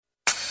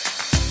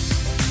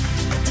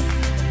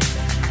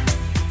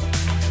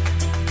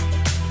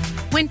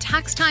When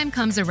tax time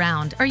comes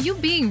around, are you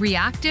being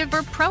reactive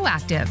or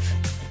proactive?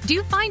 Do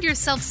you find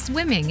yourself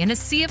swimming in a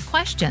sea of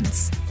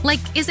questions? Like,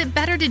 is it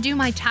better to do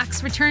my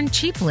tax return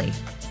cheaply?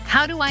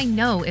 How do I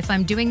know if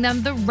I'm doing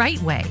them the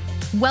right way?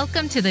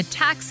 Welcome to the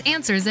Tax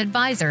Answers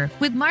Advisor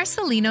with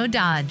Marcelino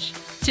Dodge.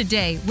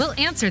 Today, we'll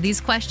answer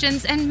these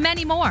questions and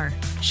many more.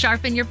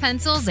 Sharpen your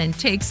pencils and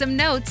take some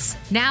notes.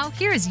 Now,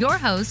 here's your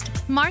host,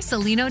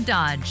 Marcelino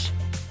Dodge.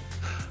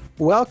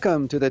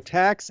 Welcome to the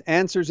Tax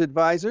Answers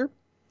Advisor.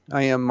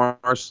 I am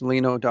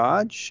Marcelino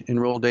Dodge,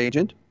 enrolled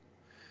agent.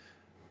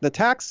 The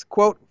tax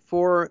quote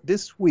for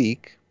this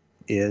week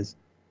is,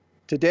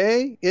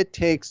 "Today it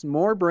takes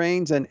more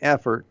brains and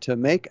effort to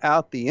make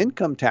out the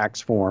income tax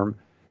form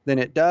than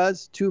it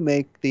does to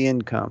make the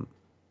income."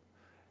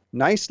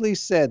 Nicely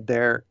said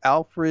there,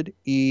 Alfred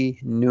E.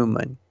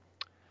 Neuman.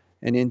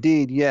 And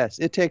indeed, yes,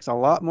 it takes a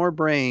lot more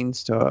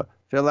brains to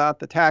fill out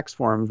the tax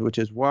forms, which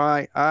is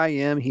why I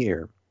am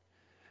here.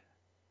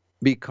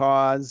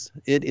 Because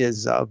it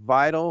is a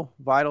vital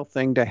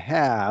thing to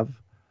have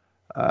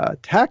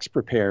tax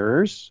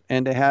preparers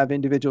and to have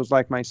individuals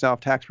like myself,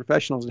 tax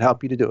professionals, to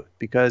help you to do it.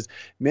 Because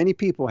many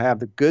people have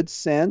the good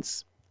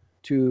sense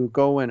to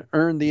go and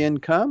earn the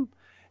income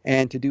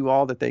and to do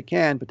all that they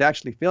can, but to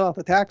actually fill out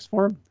the tax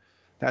form,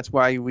 that's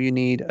why we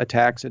need a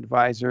tax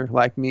advisor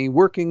like me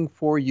working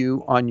for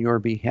you on your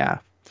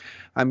behalf.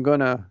 I'm going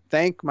to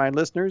thank my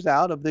listeners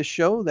out of this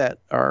show that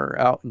are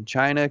out in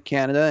China,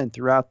 Canada, and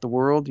throughout the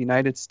world,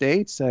 United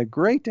States.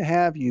 Great to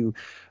have you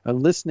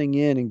listening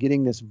in and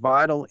getting this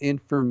vital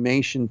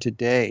information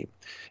today.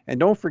 And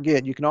don't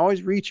forget, you can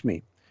always reach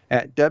me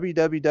at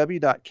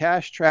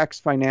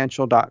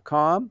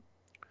www.cashtracksfinancial.com,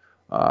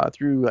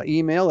 through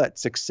email at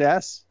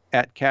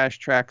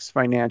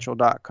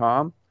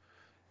success@cashtracksfinancial.com,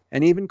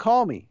 and even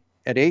call me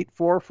at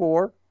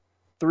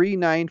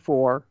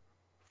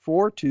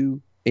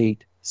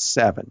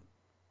 844-394-4287.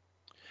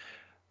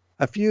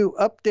 A few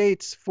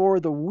updates for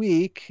the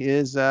week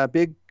is a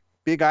big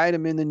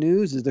item in the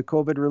news is the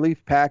COVID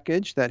relief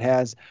package that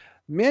has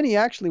many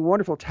actually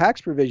wonderful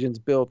tax provisions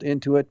built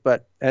into it.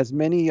 But as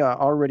many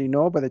already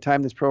know, by the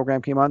time this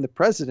program came on, the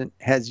president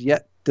has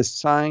yet to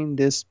sign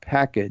this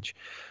package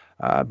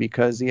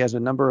because he has a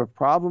number of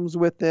problems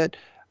with it.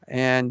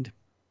 And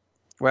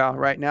well,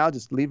 right now,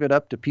 just leave it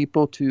up to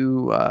people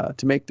to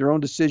make their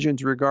own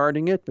decisions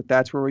regarding it. But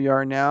that's where we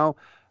are now.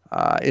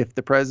 If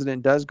the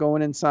president does go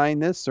in and sign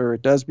this, or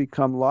it does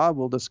become law,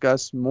 we'll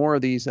discuss more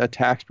of these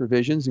tax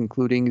provisions,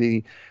 including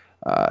the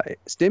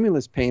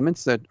stimulus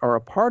payments that are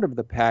a part of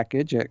the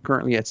package,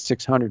 currently at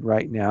 $600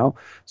 right now.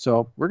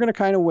 So we're going to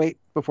kind of wait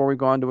before we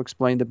go on to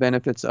explain the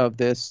benefits of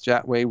this.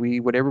 That way,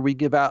 whatever we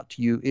give out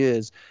to you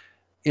is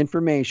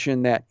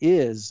information that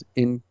is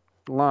in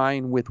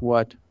line with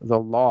what the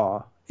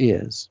law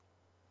is.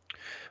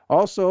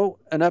 Also,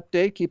 an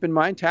update, keep in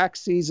mind,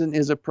 tax season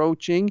is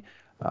approaching.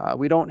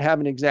 We don't have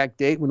an exact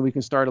date when we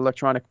can start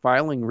electronic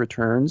filing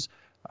returns,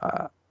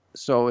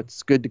 so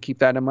it's good to keep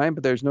that in mind,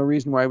 but there's no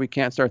reason why we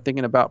can't start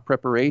thinking about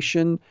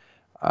preparation.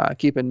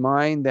 Keep in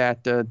mind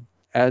that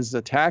as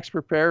a tax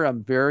preparer,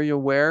 I'm very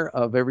aware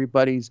of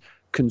everybody's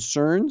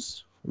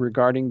concerns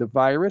regarding the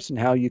virus and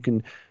how you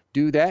can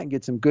do that and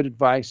get some good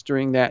advice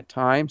during that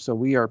time. So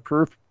we are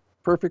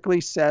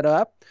perfectly set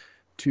up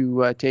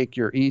to take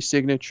your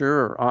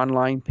e-signature or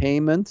online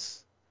payments.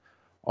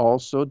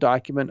 Also,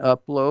 document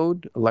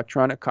upload,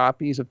 electronic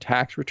copies of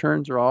tax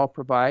returns are all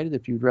provided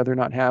if you'd rather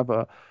not have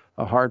a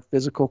hard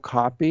physical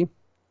copy.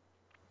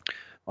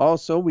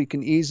 Also, we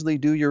can easily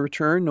do your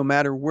return no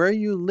matter where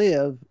you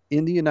live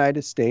in the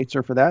United States,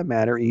 or for that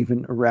matter,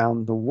 even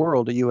around the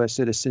world, a U.S.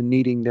 citizen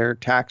needing their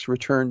tax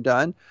return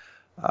done.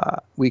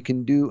 We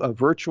can do a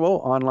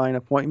virtual online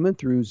appointment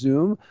through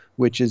Zoom,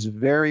 which is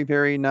very,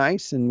 very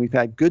nice. And we've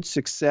had good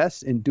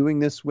success in doing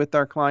this with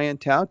our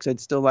clientele, because I'd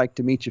still like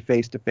to meet you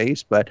face to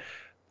face, but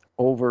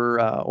over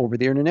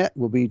the internet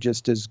will be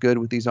just as good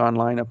with these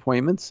online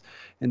appointments.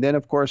 And then,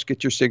 of course,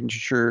 get your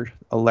signature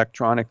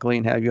electronically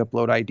and have you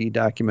upload ID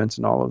documents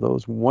and all of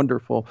those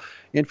wonderful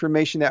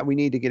information that we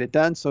need to get it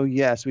done. So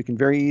yes, we can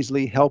very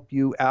easily help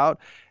you out,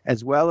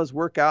 as well as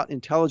work out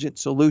intelligent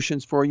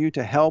solutions for you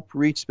to help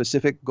reach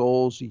specific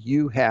goals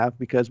you have,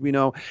 because we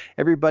know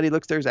everybody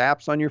there's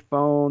apps on your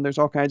phone, there's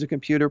all kinds of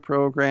computer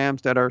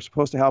programs that are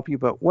supposed to help you,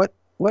 but what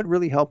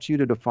really helps you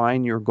to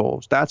define your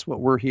goals? That's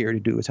what we're here to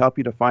do, is help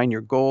you define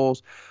your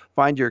goals,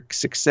 find your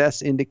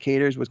success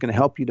indicators, what's going to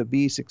help you to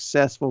be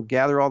successful,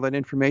 gather all that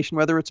information,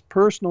 whether it's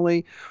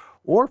personally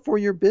or for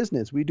your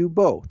business. We do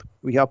both.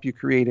 We help you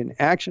create an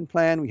action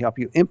plan. We help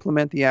you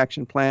implement the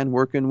action plan,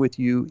 working with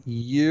you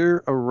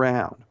year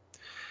around.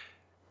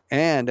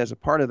 And as a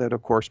part of that,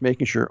 of course,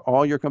 making sure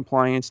all your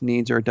compliance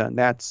needs are done.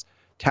 That's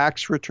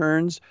tax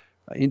returns,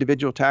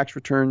 individual tax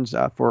returns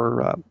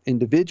for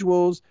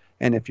individuals.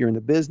 And if you're in the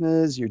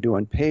business, you're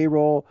doing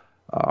payroll,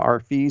 our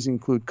fees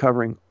include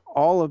covering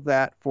all of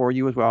that for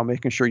you as well,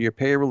 making sure your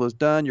payroll is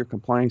done, your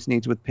compliance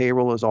needs with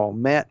payroll is all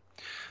met,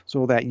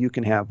 so that you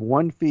can have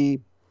one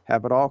fee,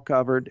 have it all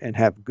covered, and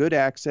have good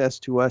access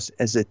to us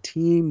as a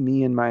team,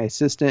 me and my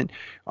assistant,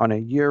 on a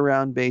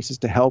year-round basis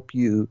to help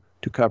you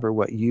to cover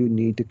what you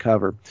need to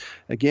cover.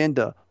 Again,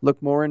 to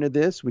look more into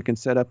this, we can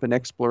set up an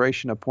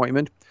exploration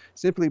appointment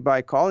simply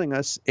by calling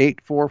us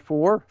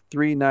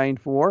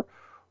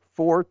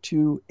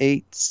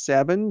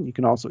 844-394-4287. You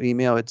can also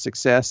email at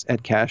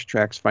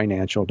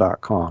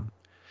success@cashtracksfinancial.com.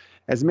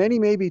 As many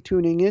may be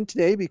tuning in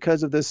today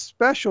because of this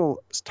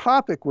special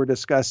topic we're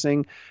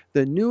discussing,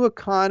 the new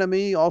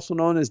economy, also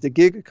known as the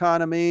gig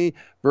economy,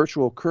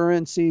 virtual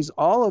currencies,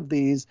 all of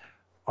these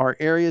are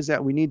areas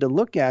that we need to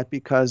look at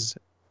because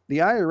the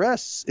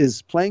IRS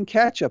is playing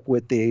catch up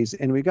with these.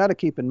 And we got to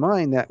keep in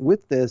mind that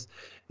with this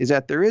is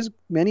that there is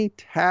many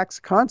tax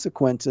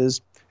consequences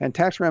and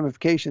tax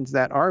ramifications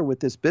that are with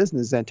this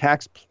business and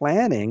tax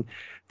planning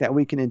that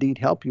we can indeed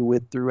help you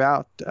with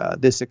throughout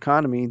this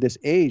economy, this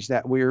age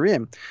that we're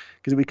in.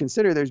 Because we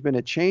consider there's been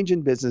a change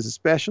in business,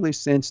 especially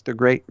since the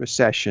Great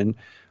Recession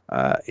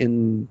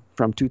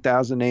from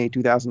 2008,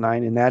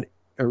 2009. In that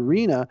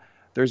arena,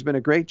 there's been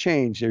a great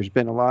change. There's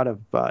been a lot of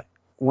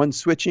one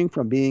switching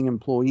from being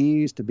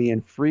employees to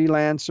being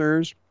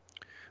freelancers.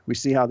 We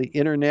see how the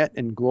internet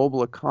and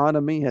global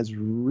economy has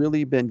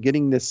really been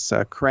getting this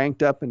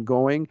cranked up and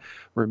going,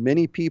 where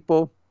many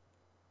people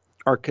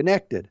are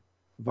connected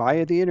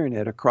via the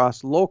internet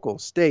across local,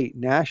 state,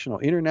 national,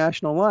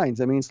 international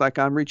lines. I mean, it's like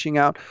I'm reaching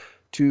out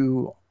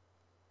to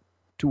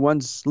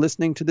ones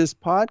listening to this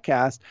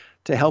podcast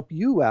to help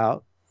you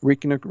out,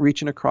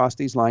 reaching across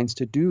these lines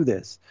to do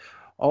this.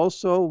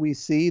 Also, we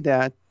see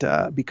that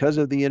because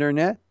of the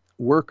internet,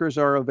 workers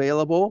are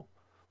available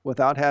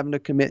without having to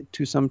commit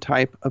to some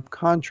type of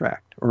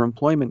contract or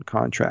employment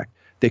contract.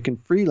 They can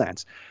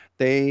freelance.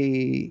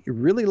 They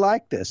really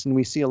like this, and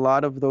we see a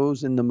lot of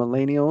those in the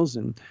millennials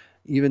and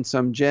even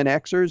some Gen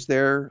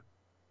Xers.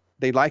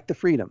 They like the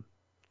freedom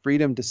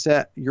to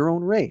set your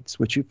own rates,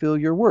 which you feel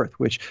you're worth,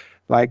 which,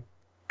 like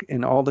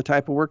in all the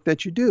type of work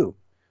that you do,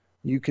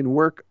 you can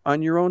work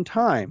on your own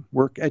time,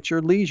 work at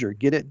your leisure,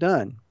 get it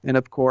done. And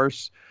of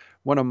course,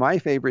 one of my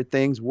favorite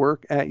things,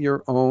 work at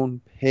your own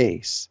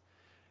pace.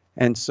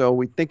 And so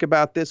we think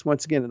about this,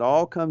 once again, it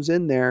all comes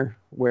in there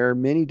where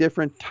many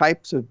different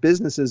types of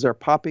businesses are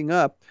popping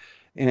up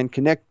and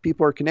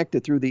people are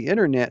connected through the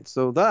internet.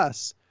 So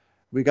thus,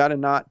 we got to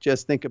not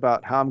just think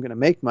about how I'm going to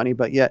make money,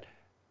 but yet,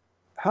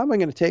 how am I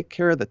going to take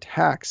care of the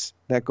tax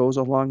that goes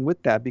along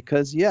with that?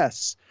 Because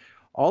yes,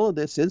 all of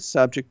this is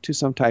subject to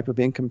some type of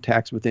income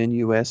tax within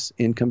U.S.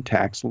 income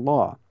tax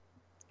law.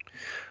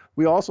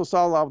 We also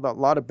saw a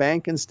lot of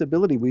bank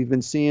instability. We've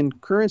been seeing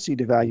currency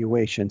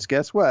devaluations.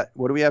 Guess what?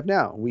 What do we have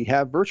now? We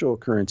have virtual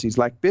currencies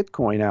like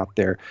Bitcoin out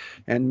there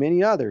and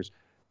many others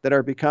that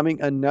are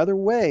becoming another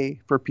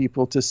way for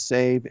people to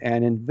save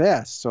and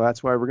invest. So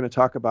that's why we're going to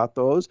talk about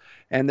those.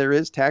 And there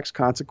is tax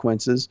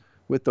consequences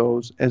with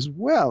those as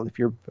well. If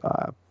you're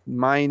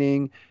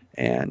mining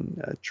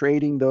and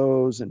trading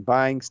those and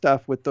buying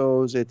stuff with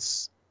those,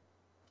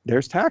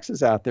 there's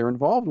taxes out there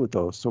involved with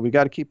those. So we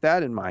got to keep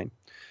that in mind.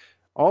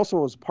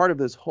 Also, as part of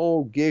this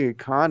whole gig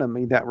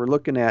economy that we're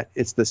looking at,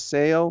 it's the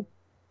sale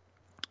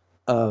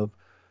of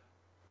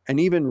and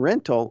even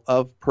rental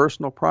of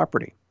personal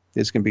property.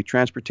 This can be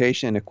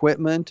transportation and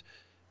equipment,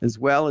 as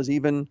well as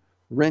even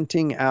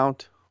renting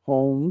out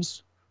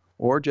homes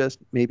or just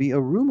maybe a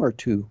room or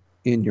two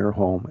in your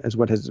home as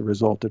what has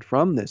resulted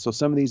from this. So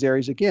some of these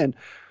areas, again,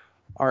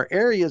 are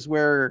areas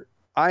where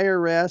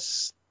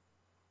IRS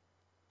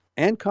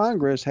and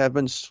Congress have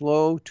been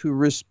slow to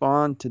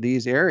respond to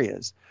these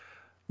areas.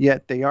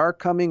 Yet they are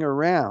coming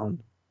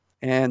around,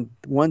 and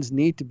ones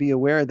need to be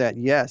aware that,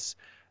 yes,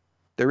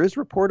 there is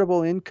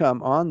reportable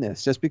income on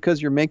this. Just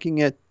because you're making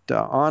it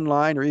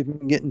online or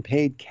even getting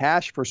paid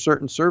cash for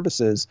certain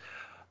services,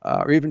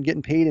 or even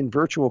getting paid in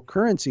virtual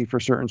currency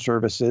for certain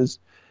services,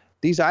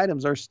 these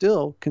items are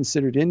still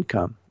considered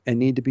income and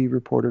need to be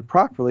reported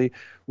properly,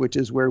 which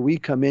is where we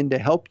come in to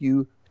help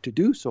you to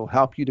do so,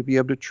 help you to be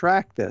able to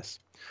track this.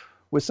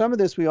 With some of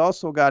this, we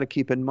also got to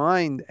keep in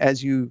mind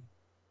as you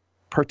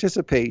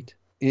participate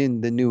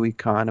in the new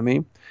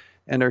economy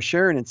and are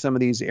sharing in some of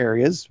these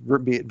areas,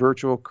 be it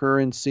virtual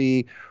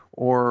currency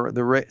or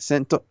the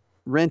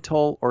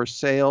rental or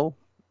sale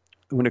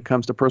when it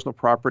comes to personal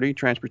property,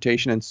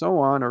 transportation, and so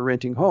on, or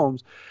renting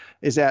homes,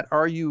 is that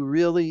are you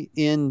really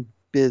in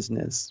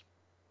business?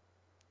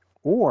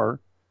 Or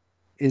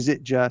is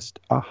it just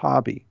a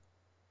hobby?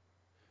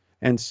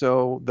 And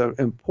so the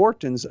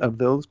importance of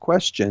those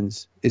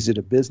questions, is it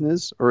a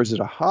business or is it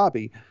a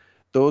hobby?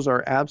 Those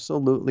are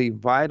absolutely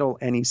vital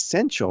and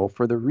essential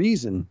for the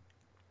reason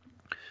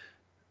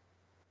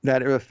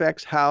that it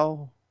affects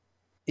how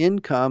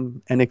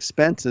income and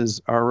expenses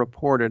are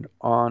reported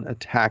on a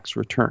tax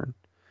return.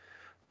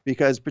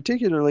 Because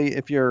particularly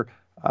if you're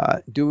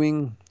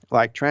doing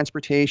like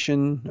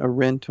transportation, a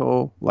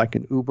rental, like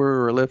an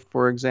Uber or a Lyft,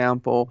 for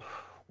example,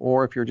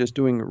 or if you're just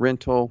doing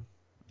rental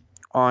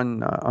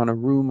on a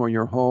room or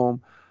your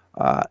home,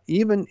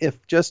 even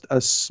if just a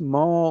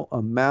small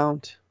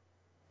amount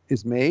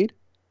is made,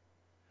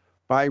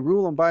 by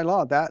rule and by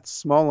law, that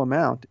small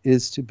amount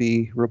is to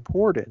be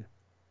reported.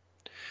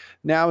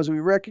 Now, as we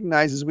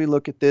recognize, as we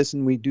look at this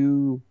and we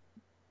do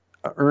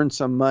earn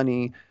some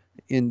money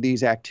in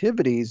these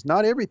activities,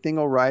 not everything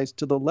will rise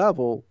to the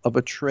level of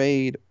a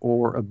trade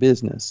or a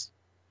business,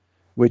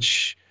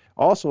 which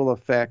also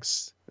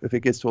affects, if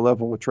it gets to a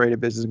level of a trade or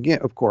business, again,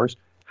 of course,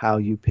 how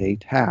you pay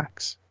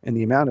tax and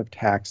the amount of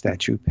tax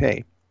that you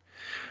pay.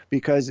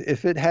 Because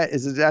if it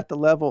is at the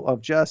level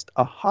of just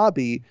a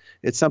hobby,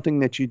 it's something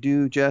that you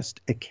do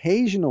just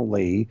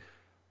occasionally,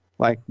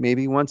 like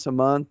maybe once a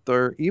month,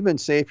 or even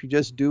say if you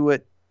just do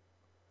it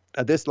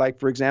like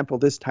for example,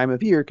 this time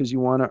of year, because you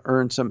want to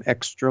earn some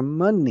extra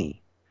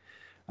money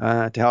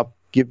to help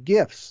give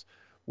gifts.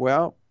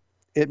 Well,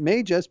 it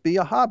may just be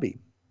a hobby,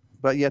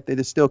 but yet it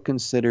is still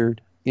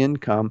considered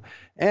income.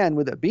 And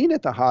with it being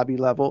at the hobby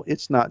level,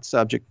 it's not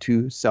subject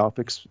to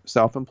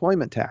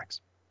self-employment tax.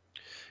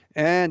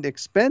 And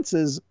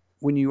expenses,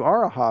 when you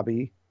are a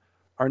hobby,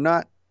 are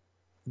not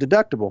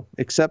deductible,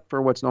 except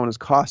for what's known as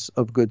costs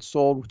of goods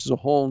sold, which is a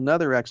whole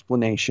nother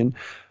explanation.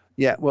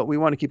 Yet what we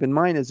want to keep in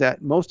mind is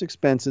that most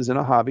expenses in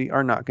a hobby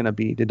are not going to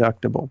be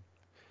deductible.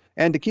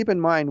 And to keep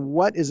in mind,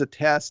 what is a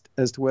test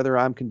as to whether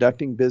I'm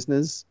conducting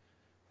business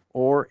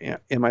or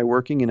am I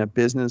working in a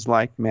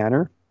business-like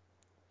manner?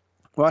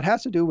 Well, it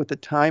has to do with the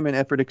time and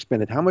effort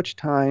expended. How much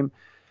time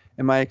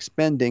am I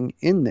expending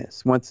in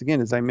this? Once again,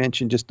 as I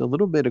mentioned just a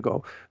little bit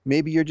ago,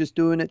 maybe you're just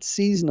doing it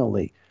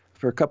seasonally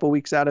for a couple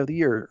weeks out of the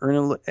year,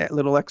 earn a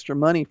little extra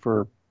money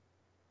for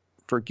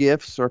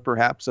gifts or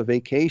perhaps a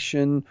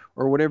vacation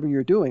or whatever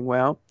you're doing.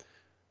 Well,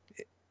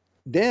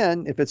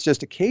 then if it's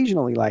just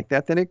occasionally like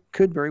that, then it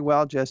could very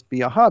well just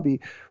be a hobby.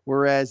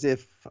 Whereas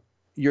if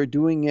you're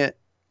doing it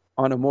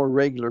on a more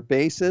regular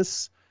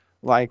basis,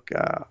 like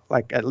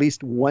at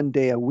least one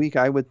day a week,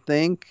 I would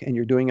think, and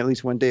you're doing at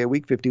least one day a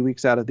week, 52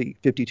 weeks out of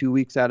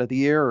the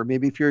year, or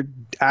maybe if you're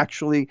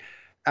actually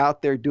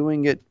out there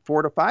doing it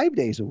 4 to 5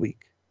 days a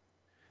week,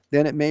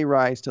 then it may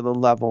rise to the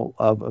level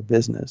of a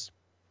business.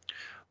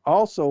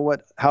 Also,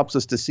 what helps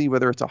us to see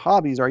whether it's a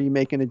hobby is, are you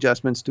making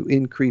adjustments to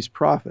increase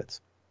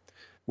profits?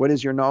 What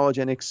is your knowledge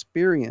and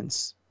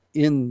experience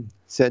in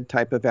said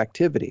type of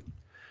activity?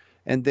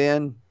 And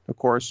then, of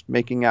course,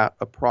 making out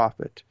a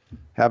profit.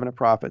 Having a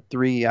profit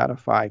 3 out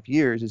of 5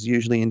 years is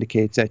usually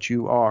indicates that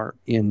you are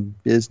in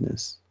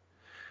business.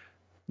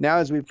 Now,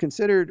 as we've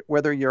considered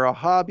whether you're a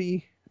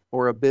hobby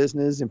or a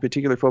business, in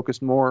particular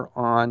focused more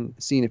on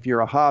seeing if you're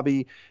a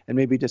hobby and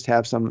maybe just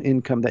have some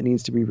income that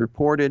needs to be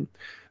reported,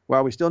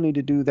 while we still need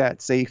to do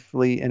that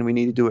safely and we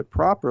need to do it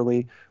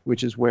properly,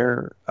 which is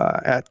where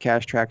at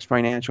CashTrax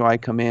Financial I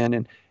come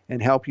in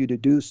and help you to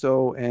do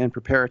so and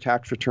prepare a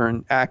tax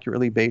return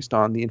accurately based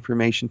on the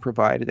information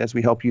provided, as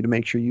we help you to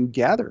make sure you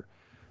gather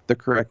the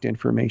correct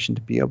information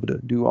to be able to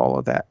do all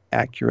of that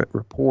accurate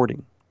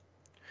reporting.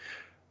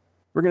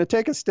 We're going to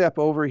take a step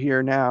over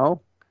here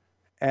now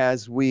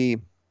as we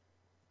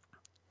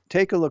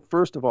take a look,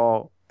 first of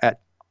all, at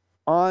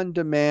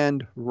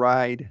on-demand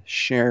ride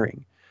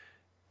sharing.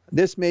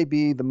 This may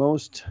be the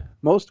most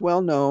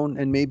well-known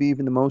and maybe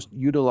even the most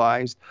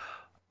utilized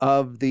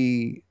in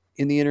the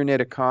internet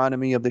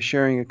economy, of the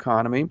sharing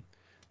economy.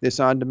 This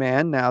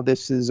on-demand, now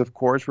this is, of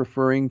course,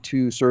 referring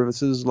to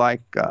services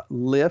like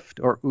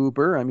Lyft or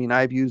Uber. I mean,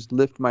 I've used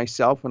Lyft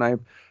myself when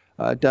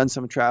I've done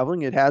some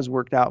traveling. It has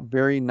worked out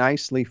very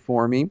nicely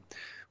for me.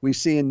 We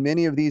see in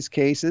many of these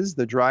cases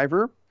the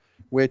driver,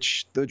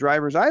 which the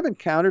drivers I've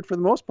encountered for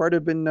the most part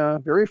have been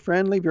very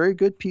friendly, very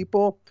good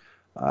people,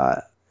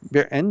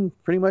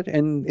 and pretty much,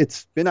 and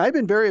I've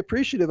been very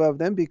appreciative of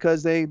them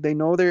because they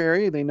know their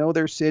area, they know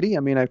their city. I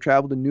mean, I've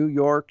traveled to New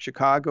York,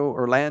 Chicago,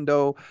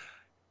 Orlando,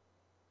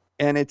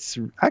 and it's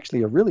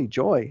actually a really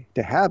joy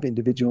to have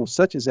individuals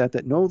such as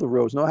that know the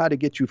roads, know how to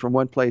get you from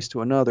one place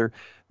to another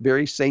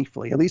very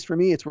safely. At least for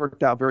me, it's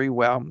worked out very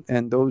well.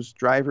 And those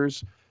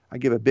drivers, I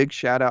give a big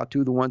shout out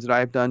to the ones that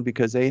I've done,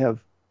 because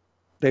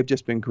they've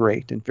just been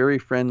great and very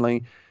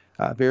friendly,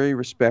 very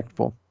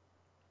respectful.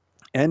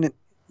 And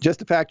just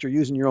the fact you're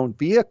using your own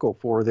vehicle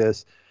for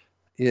this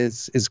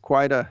is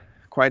quite a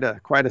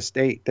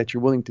state that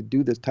you're willing to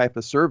do this type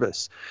of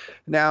service.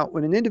 Now,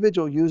 when an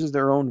individual uses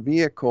their own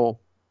vehicle,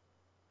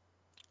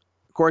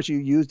 of course, you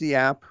use the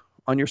app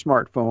on your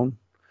smartphone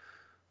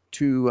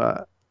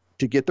to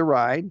get the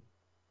ride,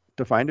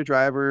 to find a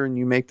driver, and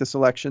you make the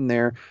selection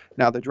there.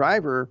 Now, the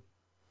driver,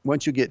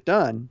 once you get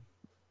done,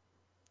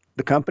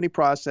 the company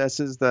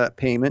processes the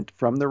payment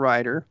from the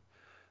rider.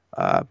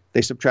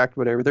 They subtract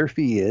whatever their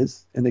fee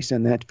is, and they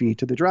send that fee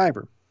to the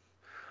driver.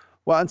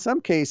 Well, in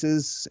some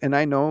cases, and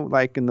I know,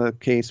 like in the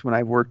case when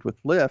I've worked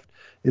with Lyft,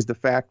 is the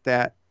fact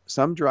that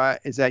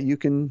you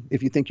can,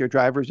 if you think your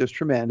driver is just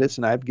tremendous,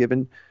 and I've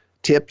given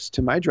tips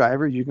to my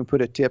driver, you can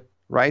put a tip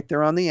right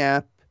there on the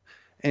app,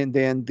 and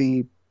then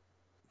the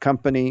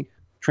company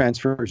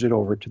transfers it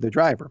over to the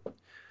driver.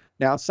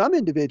 Now, some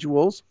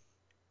individuals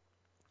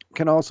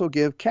can also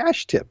give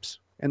cash tips,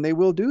 and they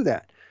will do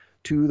that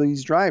to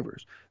these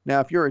drivers.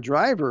 Now, if you're a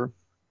driver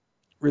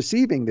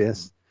receiving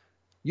this,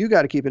 you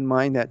got to keep in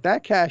mind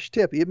that cash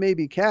tip, it may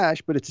be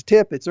cash, but it's a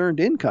tip, it's earned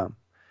income.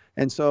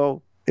 And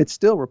so it's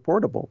still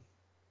reportable.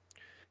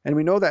 And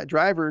we know that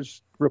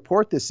drivers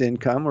report this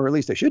income, or at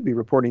least they should be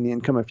reporting the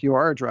income if you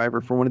are a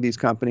driver for one of these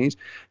companies.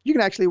 You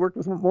can actually work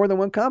with more than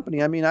one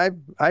company. I mean,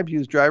 I've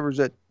used drivers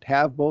that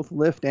have both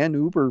Lyft and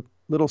Uber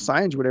little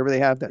signs, whatever they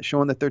have, that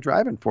showing that they're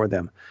driving for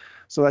them.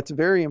 So that's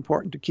very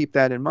important to keep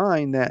that in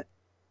mind, that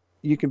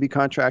you can be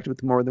contracted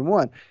with more than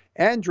one.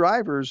 And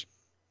drivers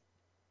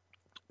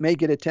may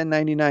get a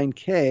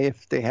 1099K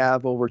if they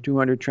have over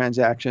 200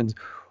 transactions,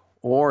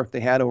 or if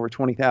they had over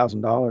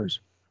 $20,000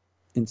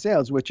 in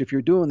sales, which if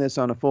you're doing this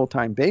on a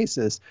full-time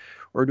basis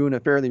or doing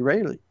it fairly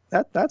regularly,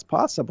 that's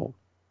possible.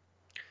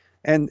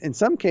 And in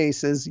some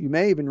cases, you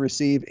may even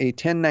receive a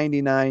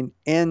 1099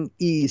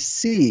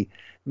 NEC.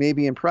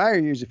 Maybe in prior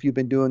years, if you've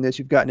been doing this,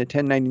 you've gotten a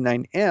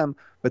 1099M,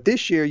 but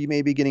this year you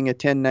may be getting a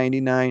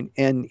 1099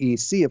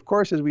 NEC. Of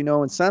course, as we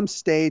know, in some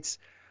states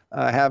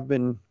have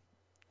been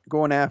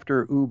going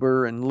after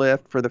Uber and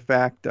Lyft for the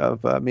fact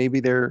of maybe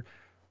they're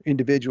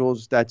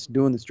individuals that's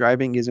doing this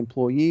driving as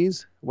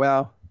employees.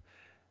 Well,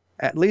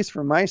 at least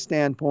from my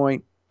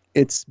standpoint,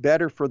 it's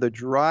better for the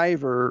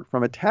driver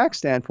from a tax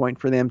standpoint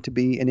for them to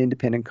be an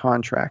independent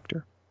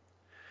contractor.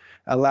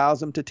 Allows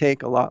them to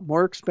take a lot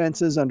more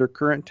expenses under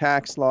current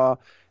tax law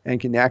and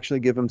can actually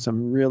give them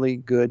some really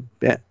good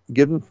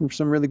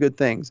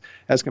things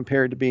as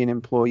compared to being an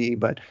employee.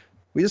 But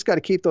we just got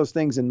to keep those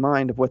things in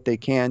mind of what they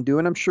can do.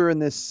 And I'm sure in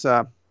this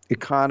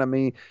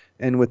economy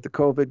and with the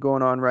COVID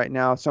going on right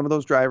now, some of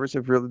those drivers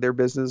have really, their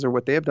business or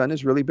what they have done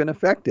has really been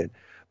affected.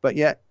 But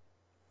yet,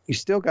 you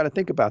still got to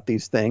think about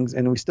these things,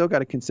 and we still got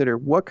to consider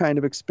what kind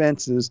of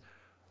expenses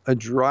a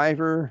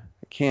driver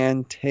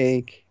can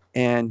take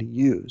and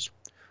use.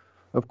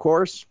 Of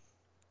course,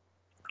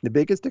 the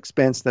biggest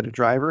expense that a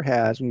driver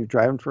has when you're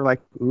driving for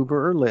like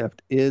Uber or Lyft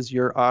is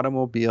your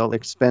automobile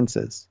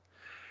expenses.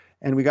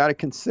 And we got to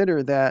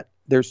consider that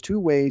there's two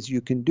ways you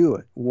can do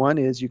it. One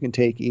is you can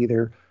take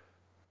either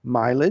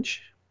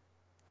mileage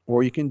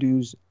or you can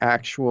use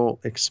actual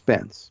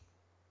expense.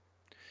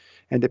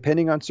 And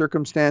depending on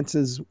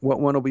circumstances,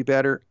 what one will be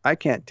better, I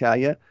can't tell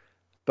you,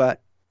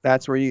 but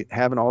that's where you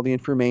having all the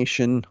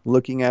information,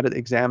 looking at it,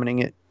 examining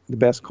it, the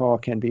best call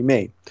can be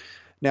made.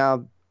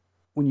 Now,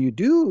 when you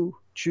do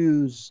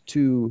choose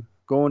to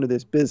go into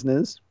this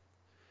business,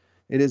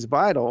 it is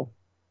vital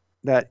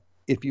that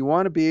if you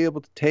want to be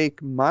able to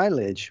take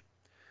mileage,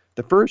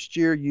 the first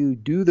year you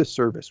do the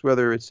service,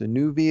 whether it's a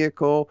new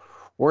vehicle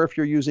or if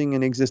you're using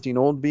an existing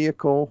older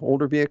vehicle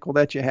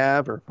that you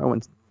have,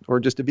 or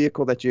just a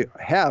vehicle that you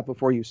have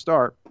before you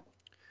start,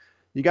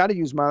 you got to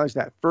use mileage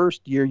that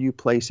first year you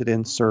place it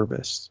in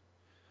service.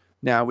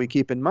 Now, we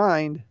keep in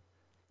mind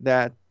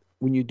that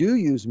when you do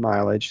use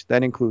mileage,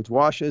 that includes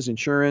washes,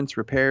 insurance,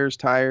 repairs,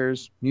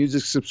 tires,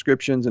 music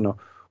subscriptions, and a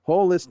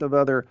whole list of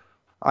other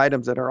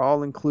items that are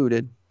all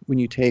included when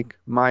you take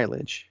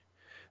mileage.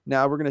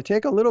 Now, we're going to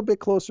take a little bit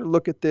closer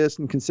look at this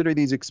and consider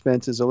these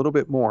expenses a little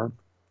bit more.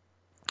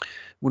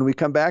 When we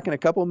come back in a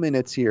couple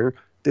minutes here,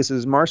 this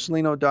is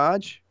Marcelino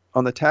Dodge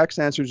on the Tax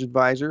Answers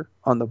Advisor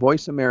on the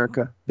Voice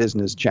America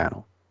Business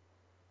Channel.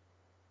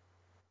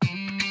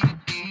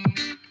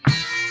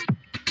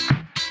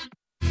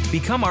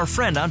 Become our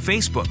friend on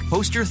Facebook.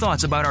 Post your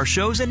thoughts about our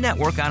shows and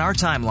network on our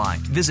timeline.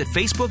 Visit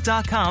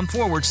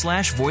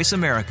facebook.com/Voice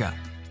America.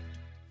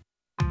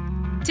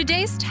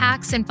 Today's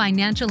tax and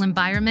financial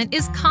environment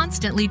is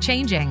constantly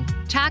changing.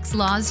 Tax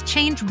laws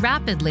change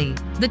rapidly.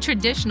 The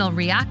traditional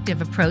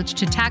reactive approach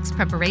to tax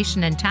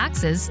preparation and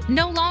taxes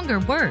no longer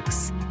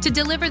works. To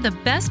deliver the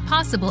best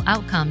possible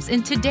outcomes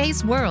in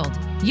today's world,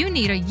 you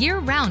need a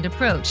year-round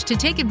approach to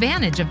take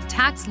advantage of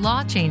tax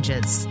law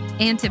changes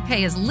and to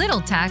pay as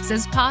little tax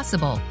as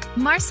possible.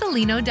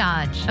 Marcelino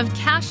Dodge of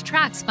Cash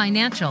Trax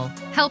Financial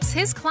helps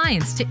his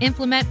clients to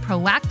implement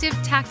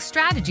proactive tax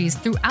strategies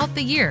throughout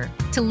the year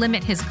to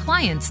limit his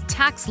clients'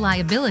 tax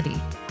liability.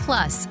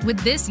 Plus, with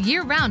this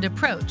year-round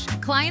approach,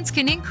 clients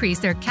can increase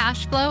their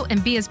cash flow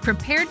and be as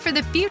prepared for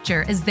the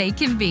future as they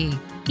can be.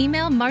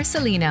 Email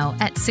Marcelino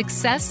at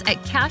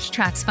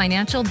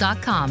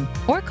success@cashtraxfinancial.com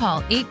or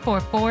call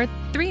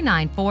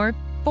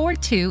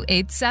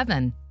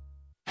 844-394-4287.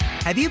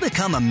 Have you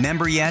become a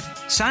member yet?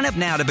 Sign up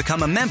now to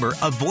become a member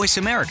of Voice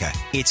America.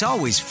 It's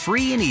always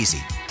free and easy.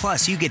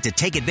 Plus, you get to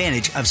take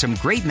advantage of some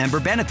great member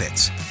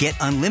benefits. Get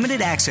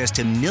unlimited access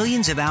to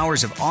millions of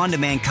hours of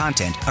on-demand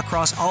content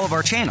across all of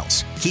our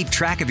channels. Keep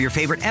track of your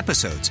favorite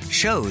episodes,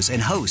 shows,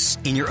 and hosts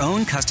in your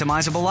own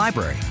customizable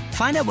library.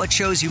 Find out what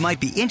shows you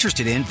might be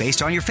interested in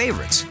based on your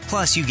favorites.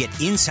 Plus, you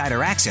get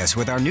insider access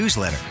with our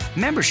newsletter.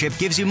 Membership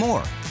gives you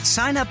more.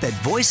 Sign up at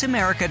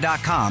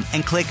voiceamerica.com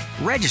and click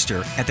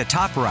register at the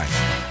top right.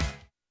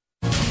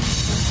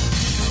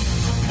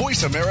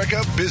 Voice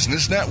America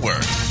Business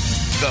Network,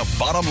 the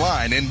bottom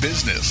line in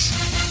business.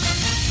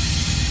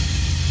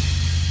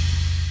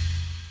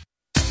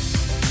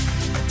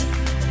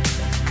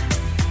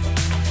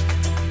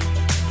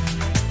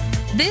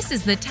 This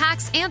is the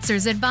Tax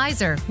Answers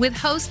Advisor with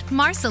host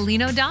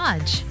Marcelino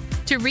Dodge.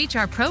 To reach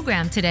our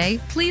program today,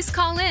 please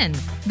call in.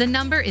 The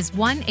number is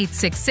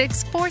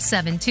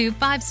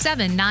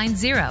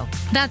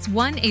 1-866-472-5790. That's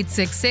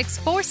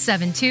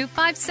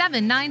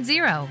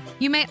 1-866-472-5790.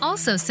 You may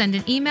also send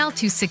an email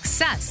to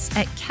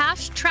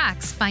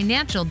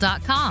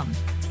success@cashtracksfinancial.com.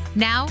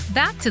 Now,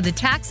 back to the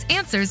Tax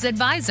Answers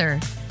Advisor.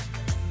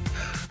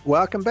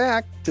 Welcome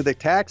back to the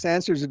Tax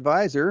Answers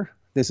Advisor.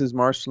 This is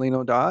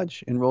Marcelino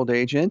Dodge, enrolled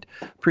agent.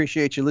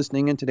 Appreciate you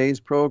listening in today's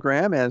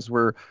program as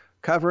we're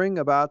covering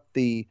about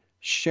the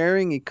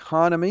sharing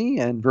economy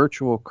and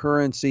virtual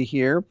currency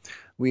here.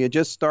 We had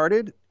just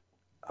started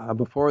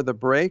before the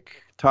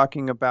break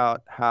talking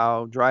about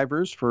how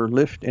drivers for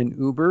Lyft and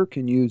Uber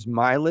can use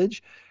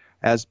mileage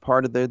as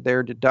part of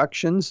their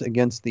deductions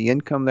against the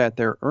income that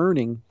they're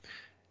earning.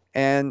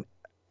 And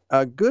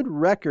a good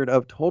record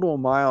of total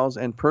miles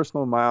and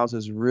personal miles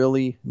is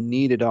really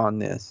needed on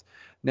this.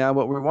 Now,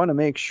 what we want to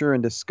make sure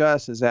and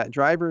discuss is that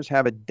drivers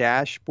have a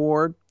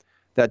dashboard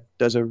that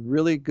does a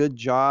really good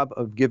job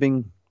of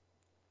giving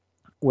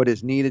what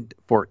is needed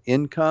for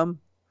income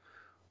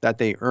that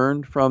they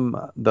earned from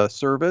the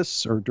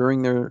service or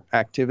during their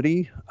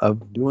activity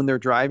of doing their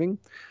driving.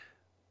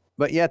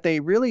 But yet they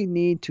really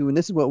need to, and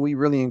this is what we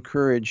really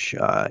encourage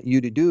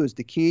you to do, is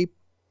to keep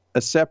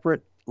a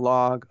separate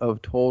log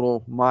of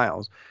total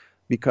miles,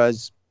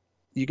 because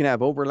you can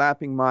have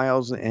overlapping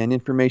miles and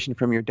information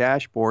from your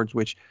dashboards,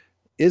 which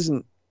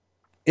isn't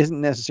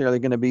necessarily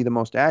going to be the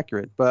most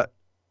accurate, but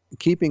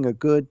keeping a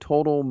good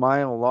total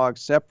mile log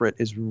separate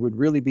would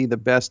really be the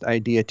best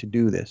idea to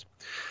do this.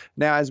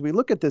 Now, as we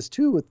look at this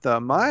too with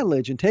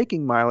mileage and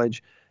taking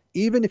mileage,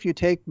 even if you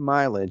take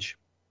mileage,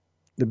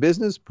 the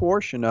business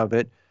portion of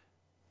it,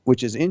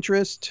 which is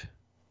interest,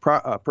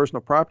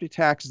 personal property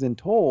taxes, and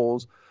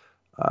tolls,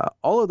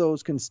 all of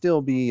those can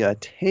still be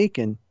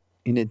taken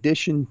in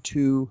addition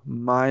to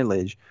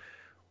mileage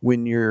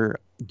when you're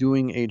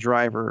a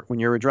driver,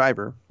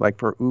 like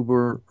for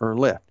Uber or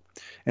Lyft.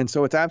 And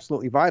so it's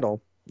absolutely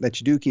vital that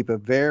you do keep a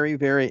very,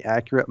 very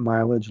accurate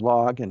mileage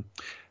log. And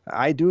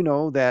I do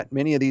know that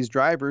many of these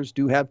drivers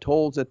do have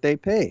tolls that they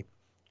pay,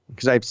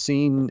 because I've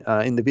seen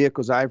in the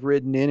vehicles I've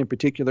ridden in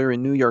particular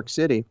in New York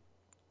City,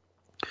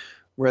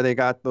 where they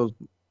got those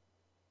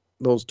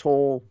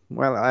toll,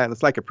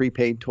 it's like a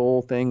prepaid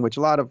toll thing, which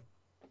a lot of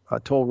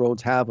toll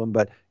roads have them.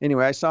 But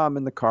anyway, I saw them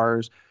in the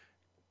cars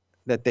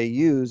that they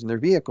use in their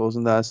vehicles,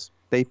 and thus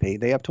they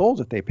have tolls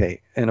that they pay.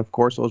 And of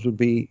course, those would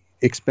be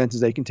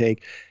expenses they can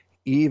take,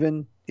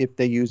 even if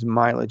they use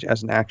mileage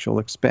as an actual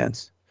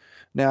expense.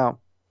 Now,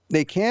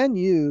 they can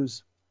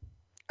use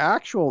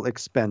actual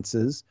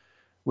expenses,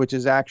 which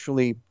is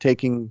actually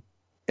taking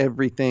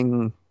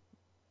everything,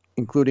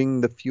 including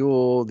the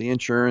fuel, the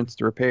insurance,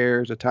 the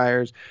repairs, the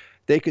tires.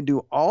 They could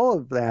do all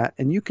of that,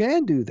 and you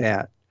can do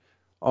that.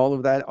 All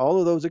of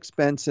those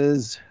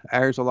expenses.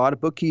 There's a lot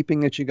of bookkeeping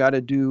that you got to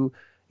do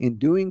in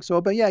doing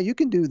so, but yeah, you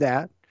can do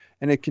that,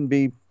 and it can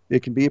be a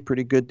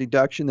pretty good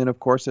deduction. Then, of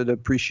course, the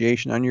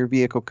depreciation on your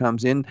vehicle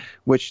comes in,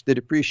 which the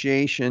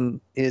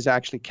depreciation is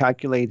actually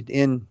calculated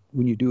in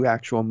when you do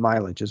actual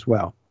mileage as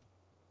well.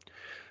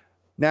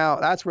 Now,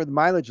 that's where the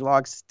mileage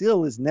log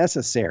still is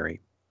necessary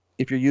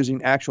if you're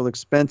using actual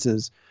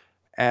expenses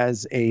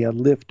as a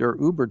Lyft or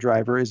Uber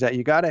driver, is that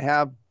you got to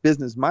have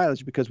business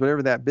mileage, because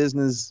whatever that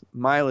business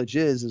mileage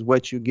is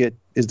what you get,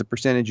 is the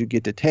percentage you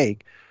get to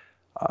take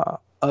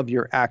of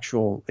your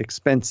actual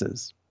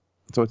expenses.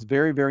 So it's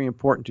very, very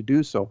important to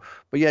do so.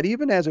 But yet,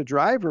 even as a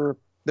driver,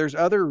 there's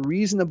other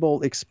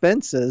reasonable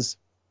expenses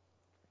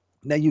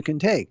that you can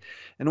take.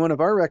 And one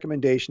of our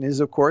recommendations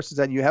is, of course, is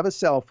that you have a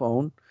cell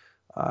phone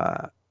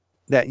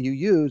that you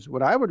use.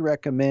 What I would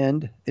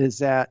recommend is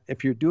that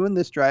if you're doing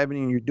this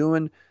driving and you're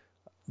doing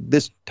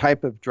this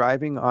type of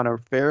driving on a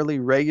fairly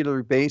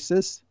regular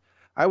basis,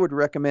 I would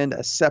recommend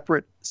a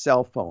separate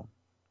cell phone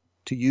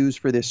to use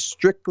for this,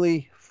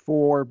 strictly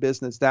for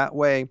business. That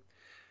way,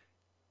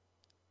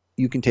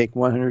 you can take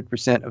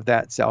 100% of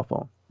that cell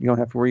phone. You don't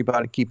have to worry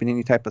about it keeping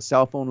any type of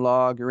cell phone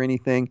log or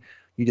anything.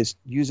 You just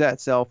use that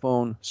cell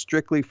phone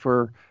strictly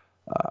for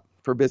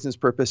business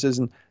purposes.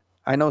 And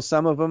I know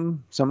some of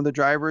the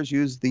drivers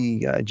use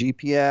the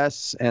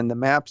GPS and the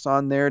maps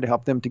on there to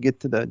help them to get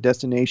to the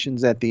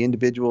destinations that the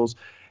individuals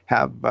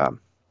have of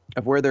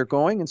where they're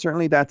going. And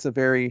certainly that's a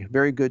very,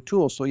 very good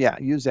tool. So yeah,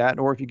 use that.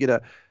 Or if you get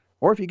a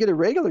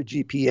regular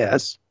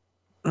GPS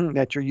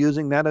that you're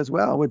using, that as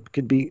well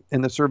could be,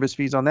 and the service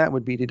fees on that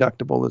would be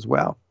deductible as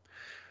well.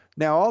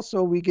 Now,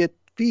 also we get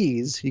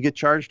fees. You get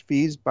charged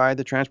fees by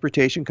the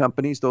transportation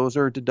companies. Those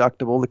are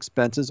deductible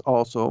expenses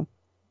also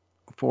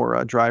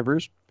for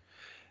drivers.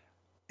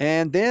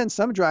 And then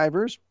some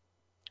drivers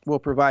will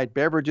provide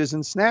beverages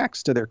and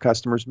snacks to their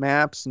customers,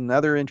 maps and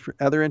other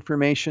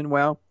information.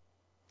 Well,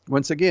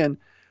 once again,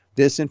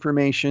 this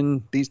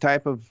information, these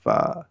type of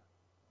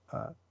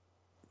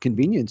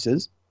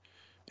conveniences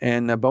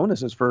and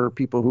bonuses for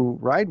people who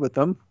ride with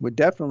them would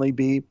definitely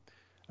be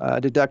a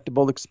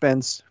deductible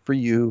expense for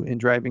you in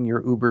driving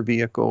your Uber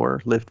vehicle or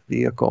Lyft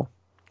vehicle.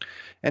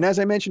 And as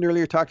I mentioned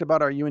earlier, talked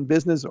about, are you in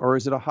business or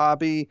is it a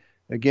hobby?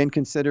 Again,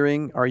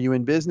 considering, are you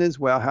in business?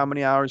 Well, how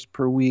many hours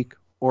per week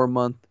or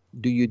month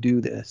do you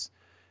do this?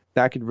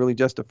 That could really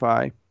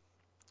justify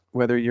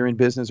whether you're in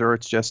business or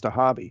it's just a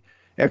hobby.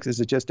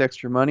 Is it just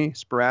extra money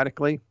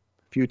sporadically, a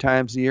few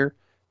times a year?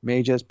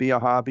 May just be a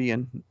hobby,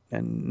 and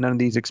none of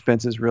these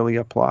expenses really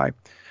apply.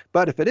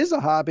 But if it is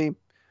a hobby,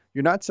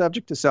 you're not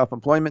subject to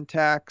self-employment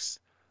tax.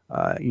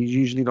 You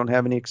usually don't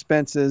have any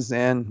expenses,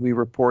 and we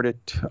report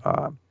it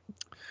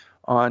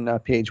on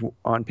page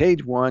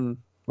 1.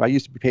 Well, it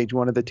used to be page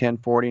 1 of the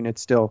 1040, and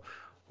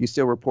you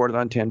still report it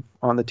on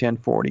the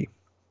 1040.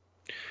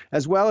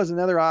 As well as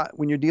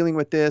when you're dealing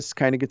with this,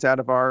 kind of gets out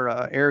of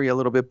our area a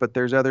little bit, but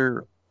there's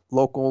other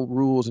local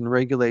rules and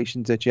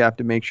regulations that you have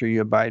to make sure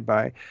you abide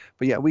by.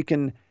 But yeah, we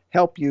can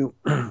help you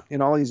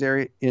in all these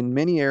areas, in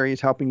many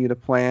areas, helping you to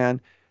plan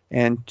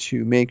and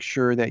to make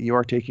sure that you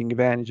are taking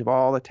advantage of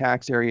all the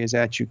tax areas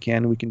that you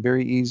can. We can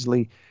very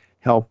easily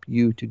help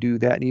you to do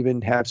that, and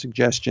even have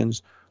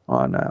suggestions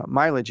on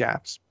mileage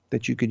apps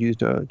that you could use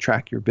to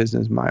track your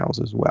business miles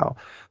as well.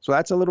 So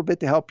that's a little bit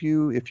to help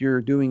you if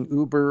you're doing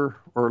Uber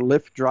or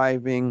Lyft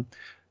driving.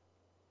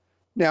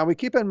 Now, we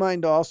keep in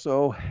mind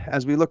also,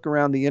 as we look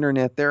around the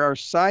internet, there are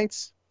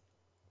sites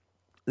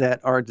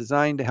that are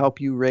designed to help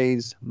you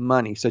raise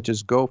money, such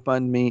as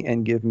GoFundMe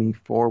and Give Me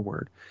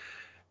Forward.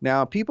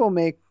 Now, people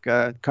make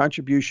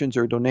contributions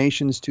or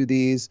donations to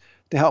these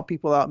to help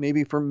people out,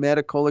 maybe for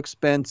medical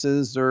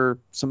expenses or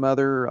some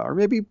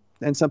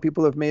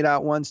people have made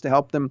out ones to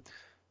help them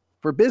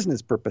for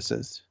business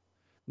purposes.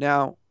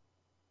 Now,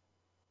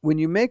 when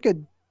you make a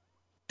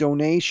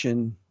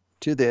donation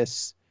to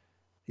this,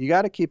 you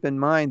got to keep in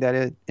mind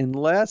that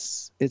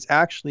unless it's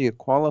actually a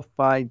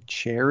qualified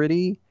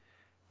charity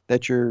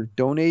that you're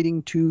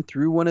donating to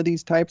through one of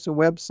these types of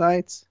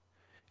websites,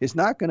 it's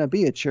not going to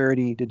be a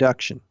charity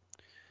deduction.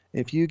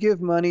 If you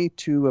give money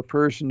to a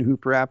person who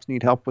perhaps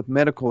need help with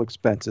medical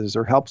expenses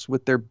or helps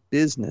with their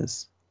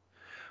business,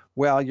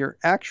 well, you're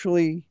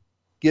actually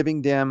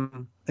giving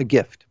them a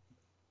gift.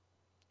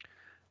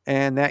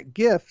 And that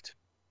gift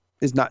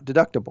is not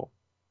deductible.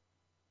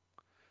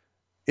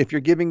 If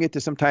you're giving it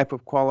to some type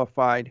of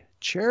qualified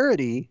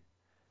charity,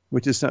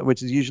 which is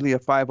usually a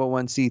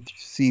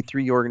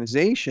 501c3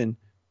 organization,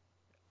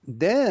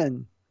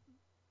 then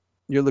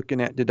you're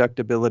looking at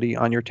deductibility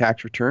on your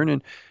tax return.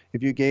 And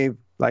if you gave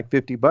like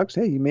 $50,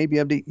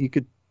 hey, you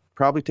could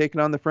probably take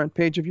it on the front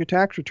page of your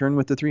tax return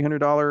with the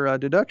 $300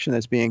 deduction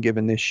that's being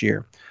given this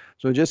year.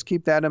 So just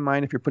keep that in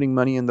mind if you're putting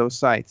money in those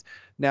sites.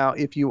 Now,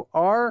 if you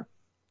are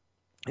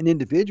an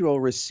individual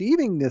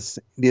receiving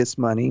this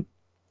money,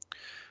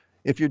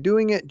 if you're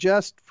doing it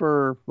just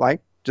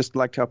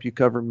to help you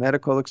cover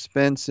medical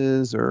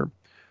expenses or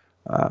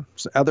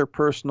other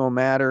personal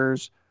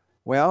matters,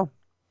 well,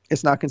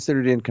 it's not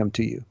considered income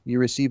to you. You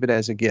receive it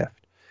as a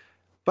gift.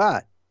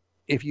 But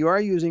if you are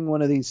using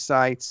one of these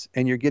sites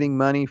and you're getting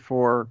money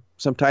for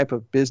some type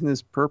of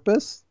business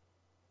purpose,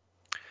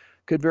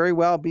 could very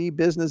well be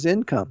business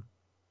income.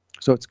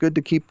 So it's good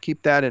to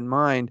keep that in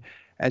mind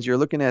as you're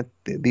looking at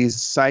these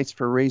sites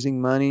for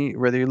raising money,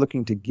 whether you're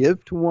looking to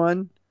give to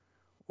one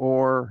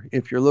or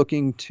if you're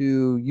looking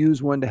to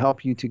use one to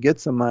help you to get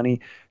some money.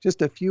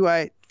 Just a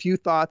few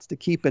thoughts to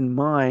keep in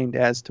mind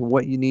as to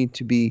what you need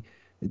to be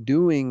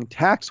doing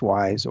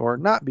tax-wise or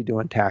not be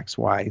doing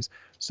tax-wise.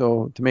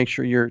 So to make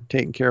sure you're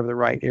taking care of the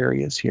right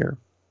areas here.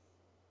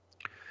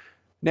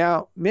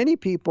 Now, many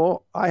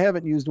people, I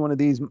haven't used one of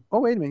these. Oh,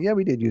 wait a minute. Yeah,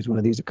 we did use one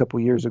of these a couple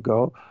years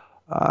ago.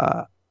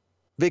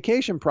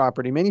 Vacation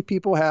property. Many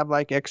people have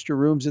like extra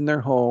rooms in their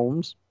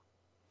homes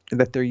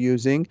that they're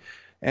using.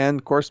 And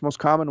of course,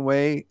 most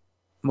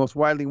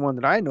widely one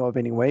that I know of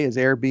anyway, is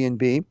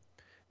Airbnb.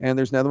 And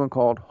there's another one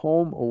called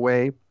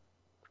HomeAway,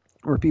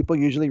 where people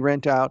usually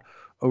rent out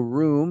a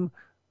room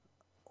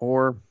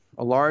or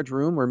a large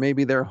room or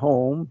maybe their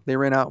home. They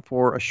rent out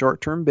for a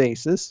short-term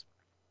basis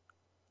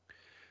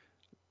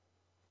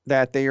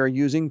that they are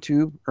using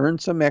to earn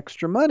some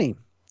extra money.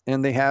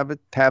 And they have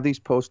these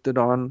posted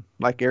on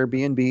like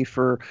Airbnb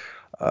for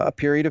a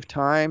period of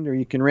time, or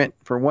you can rent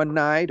for one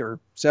night or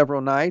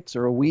several nights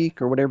or a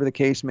week or whatever the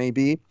case may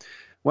be.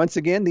 Once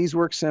again, these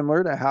work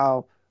similar to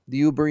how the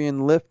Uber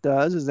and Lyft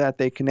does, is that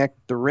they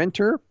connect the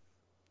renter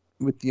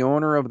with the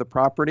owner of the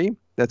property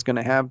that's going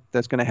to have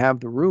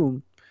the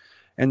room.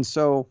 And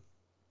so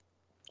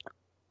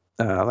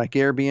like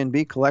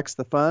Airbnb collects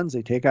the funds,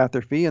 they take out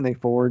their fee, and they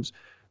forwards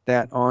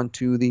that on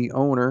to the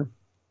owner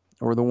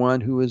or the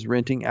one who is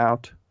renting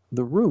out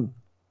the room.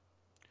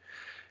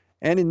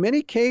 And in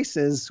many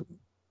cases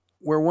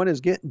where one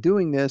is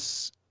doing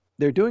this,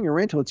 they're doing a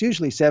rental, it's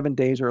usually 7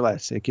 days or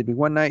less. It could be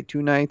 1 night,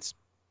 2 nights,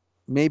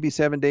 maybe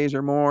 7 days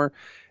or more.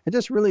 It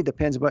just really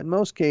depends, but in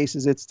most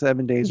cases it's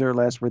 7 days or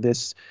less where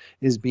this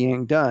is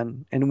being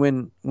done.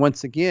 And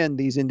once again,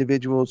 these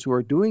individuals who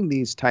are doing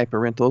these type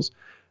of rentals,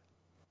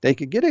 they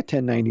could get a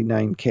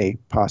 1099-K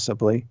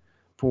possibly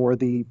for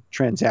the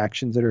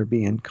transactions that are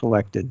being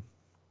collected.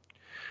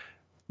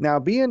 Now,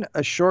 being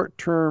a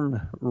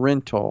short-term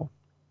rental,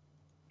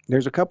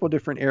 there's a couple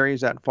different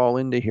areas that fall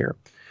into here.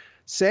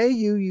 Say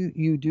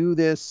you do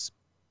this,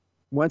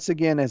 once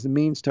again, as a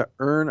means to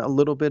earn a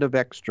little bit of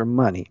extra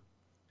money,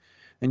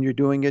 and you're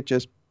doing it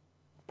just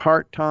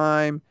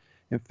part-time.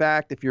 In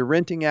fact, if you're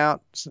renting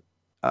out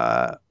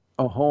a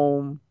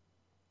home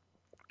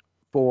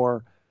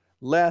for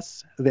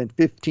less than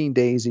 15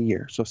 days a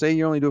year, so say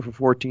you only do it for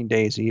 14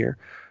 days a year,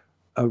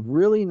 a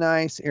really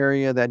nice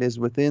area that is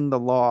within the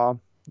law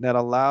that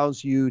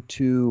allows you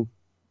to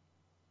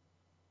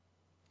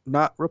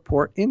not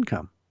report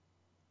income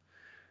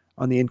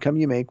on the income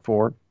you make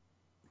for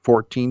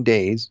 14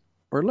 days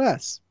or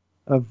less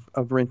of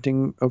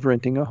renting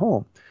a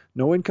home.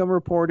 No income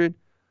reported,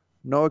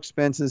 no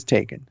expenses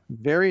taken.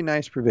 Very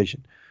nice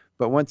provision.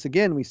 But once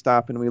again, we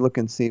stop and we look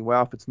and see,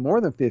 well, if it's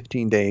more than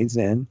 15 days,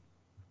 then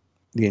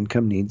the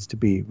income needs to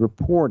be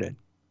reported,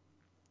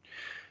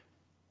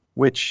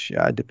 which,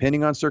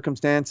 depending on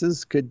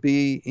circumstances, could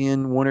be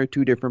in one or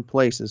two different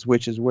places,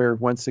 which is where,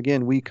 once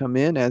again, we come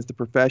in as the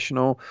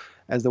professional,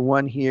 as the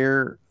one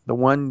here, the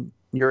one,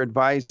 your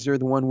advisor,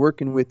 the one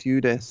working with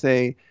you to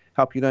say,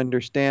 help you to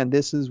understand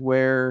this is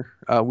where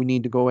we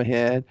need to go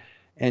ahead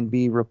and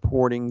be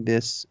reporting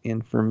this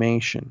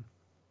information.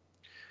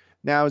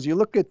 Now, as you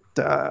look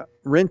at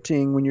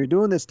renting, when you're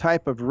doing this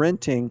type of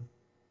renting,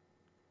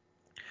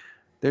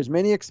 there's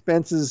many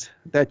expenses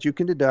that you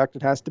can deduct.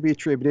 It has to be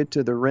attributed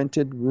to the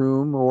rented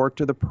room or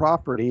to the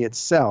property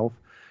itself.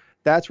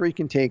 That's where you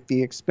can take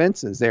the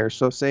expenses there.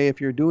 So say if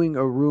you're doing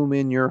a room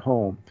in your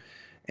home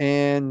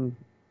and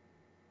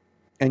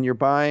you're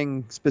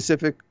buying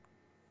specific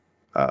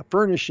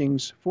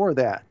furnishings for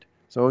that.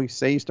 So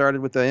say you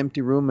started with an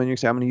empty room and you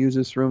say, I'm going to use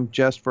this room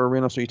just for a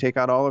rental. So you take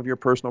out all of your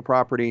personal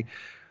property,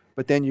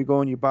 but then you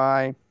go and you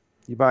buy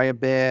a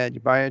bed,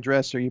 you buy a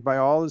dresser, you buy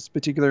all this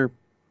particular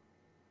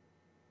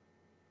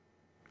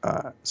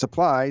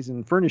supplies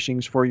and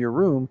furnishings for your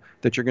room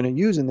that you're going to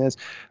use in this.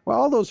 Well,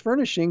 all those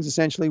furnishings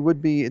essentially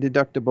would be a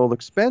deductible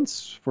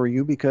expense for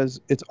you because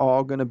it's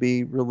all going to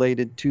be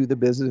related to the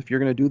business. If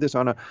you're going to do this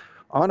on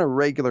a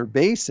regular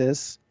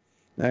basis,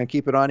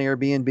 keep it on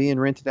Airbnb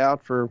and rent it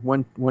out for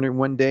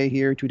one day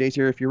here, 2 days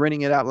here. If you're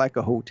renting it out like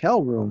a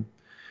hotel room,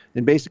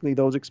 then basically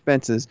those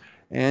expenses,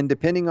 and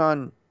depending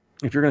on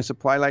if you're going to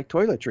supply like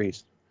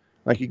toiletries,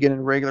 like you get in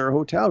a regular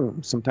hotel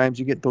room, sometimes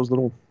you get those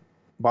little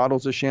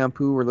bottles of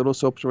shampoo or little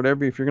soaps or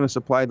whatever. If you're going to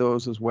supply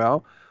those as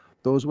well,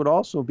 those would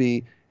also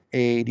be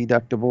a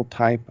deductible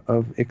type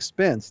of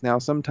expense. Now,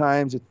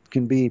 sometimes it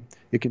can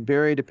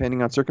vary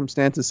depending on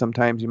circumstances.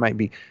 Sometimes you might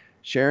be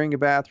sharing a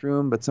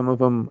bathroom, but some of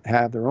them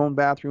have their own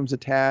bathrooms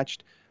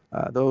attached.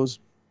 Those,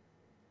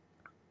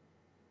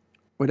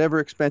 whatever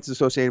expenses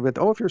associated with,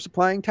 if you're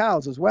supplying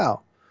towels as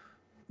well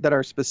that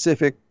are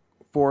specific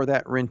for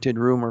that rented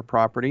room or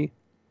property,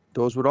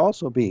 those would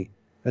also be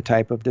a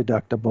type of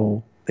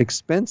deductible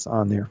expense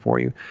on there for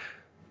you.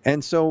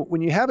 And so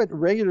when you have it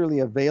regularly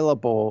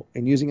available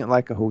and using it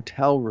like a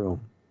hotel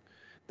room,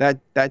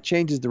 that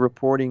changes the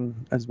reporting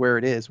as where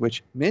it is,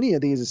 which many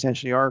of these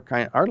essentially are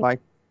like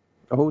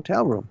a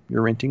hotel room.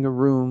 You're renting a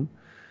room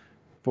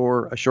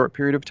for a short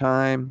period of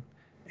time,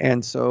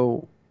 and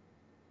so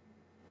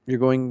you're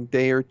going a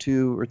day or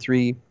 2 or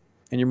 3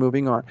 and you're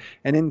moving on.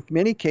 And in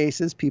many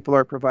cases, people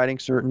are providing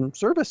certain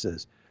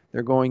services.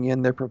 They're going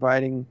in, they're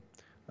providing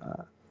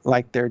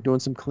like they're doing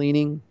some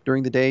cleaning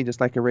during the day, just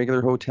like a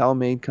regular hotel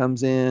maid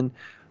comes in.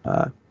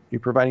 You're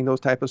providing those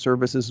type of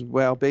services as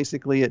well.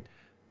 Basically, it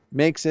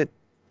makes it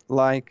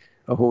like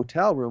a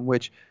hotel room,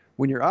 which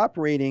when you're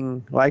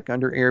operating like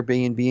under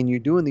Airbnb and you're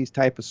doing these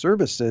type of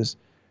services,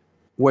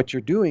 what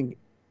you're doing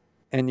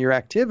and your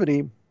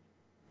activity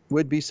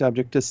would be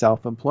subject to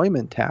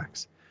self-employment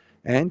tax.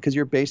 And because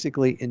you're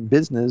basically in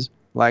business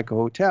like a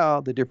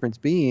hotel, the difference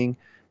being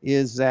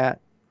is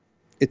that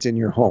it's in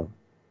your home.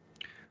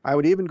 I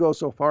would even go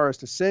so far as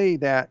to say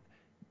that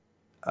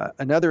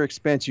another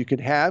expense you could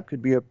have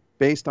could be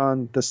based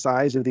on the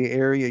size of the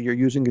area you're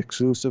using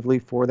exclusively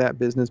for that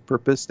business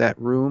purpose, that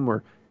room,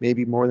 or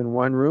maybe more than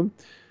one room.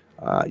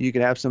 You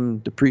could have some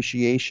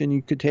depreciation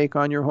you could take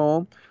on your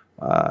home,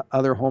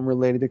 other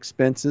home-related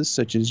expenses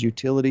such as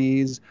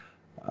utilities,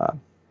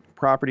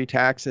 property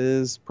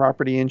taxes,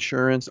 property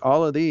insurance,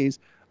 all of these.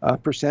 A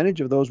percentage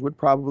of those would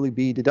probably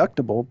be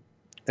deductible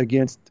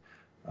against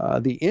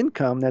the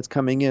income that's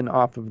coming in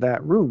off of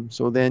that room.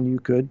 So then you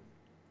could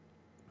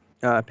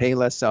pay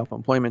less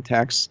self-employment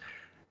tax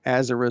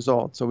as a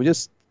result. So we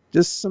just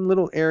some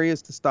little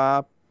areas to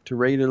stop, to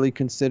regularly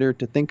consider,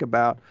 to think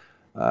about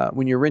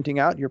when you're renting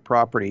out your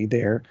property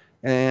there,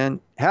 and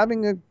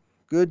having a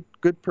good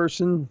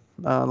person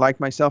like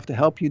myself to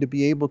help you to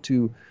be able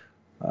to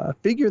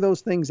figure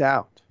those things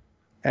out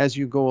as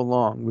you go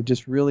along would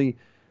just really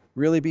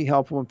be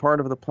helpful. And part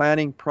of the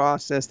planning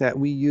process that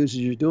we use as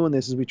you're doing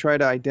this is we try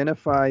to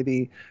identify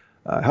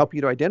help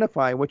you to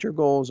identify what your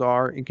goals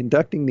are in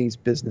conducting these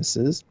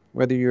businesses,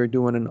 whether you're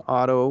doing an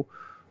auto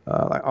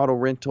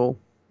rental,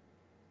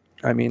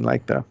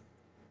 like the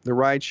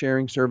ride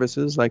sharing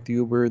services like the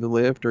Uber or the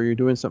Lyft, or you're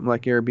doing something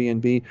like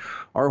Airbnb.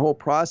 Our whole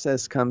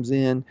process comes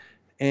in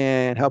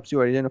and helps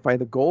you identify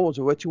the goals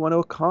of what you want to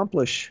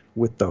accomplish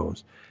with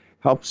those.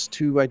 Helps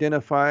to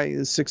identify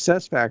the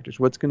success factors.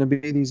 What's going to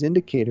be these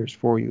indicators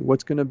for you?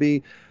 What's going to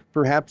be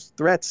perhaps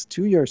threats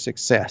to your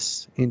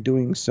success in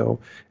doing so.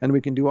 And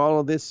we can do all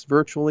of this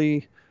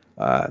virtually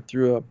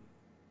through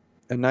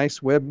a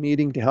nice web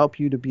meeting to help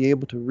you to be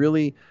able to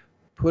really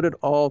put it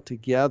all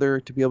together,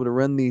 to be able to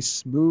run these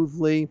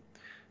smoothly,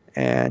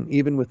 and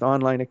even with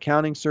online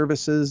accounting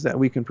services that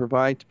we can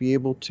provide to be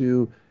able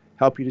to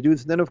help you to do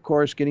this. Then, of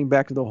course, getting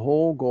back to the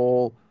whole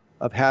goal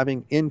of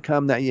having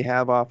income that you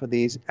have off of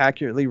these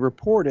accurately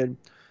reported,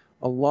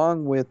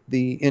 along with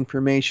the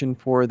information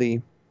for the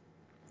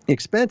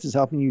expenses,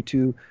 helping you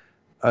to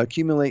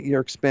accumulate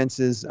your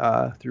expenses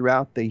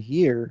throughout the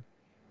year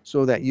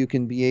so that you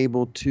can be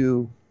able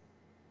to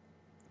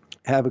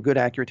have a good,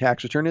 accurate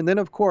tax return. And then,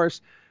 of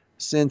course,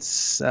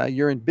 since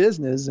you're in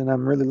business, and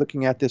I'm really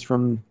looking at this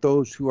from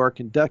those who are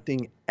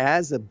conducting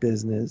as a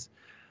business,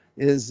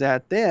 is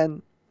that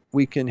then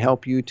we can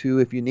help you to,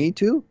 if you need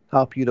to,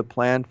 help you to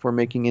plan for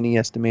making any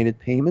estimated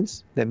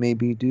payments that may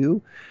be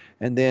due.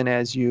 And then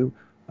as you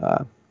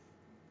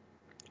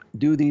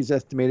do these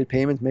estimated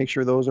payments, make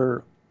sure those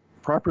are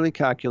properly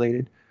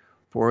calculated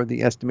for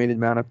the estimated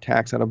amount of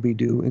tax that'll be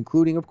due,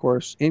 including, of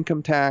course,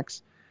 income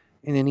tax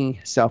and any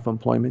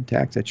self-employment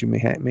tax that you may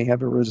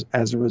have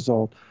as a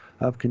result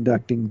of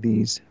conducting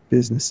these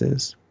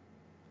businesses.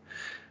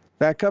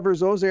 That covers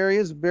those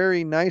areas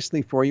very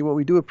nicely for you. What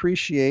we do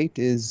appreciate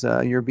is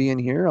your being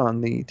here on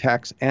the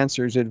Tax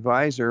Answers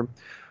Advisor.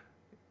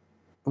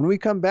 When we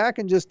come back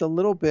in just a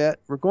little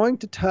bit, we're going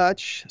to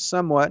touch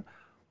somewhat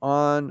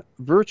on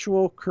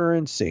virtual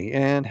currency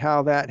and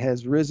how that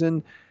has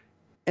risen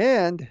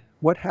and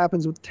what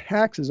happens with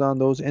taxes on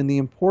those and the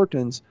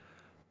importance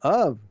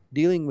of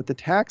dealing with the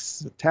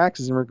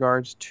taxes in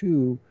regards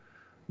to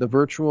the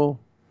virtual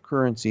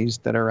currencies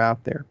that are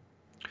out there.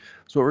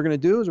 So what we're going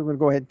to do is we're going to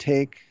go ahead and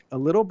take a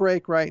little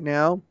break right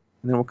now, and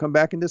then we'll come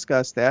back and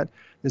discuss that.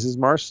 This is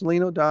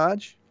Marcelino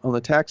Dodge on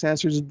the Tax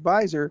Answers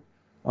Advisor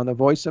on the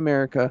Voice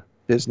America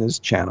Business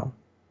Channel.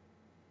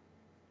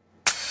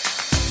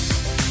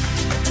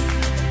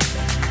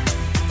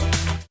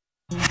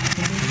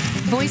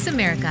 Voice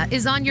America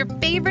is on your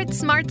favorite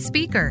smart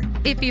speaker.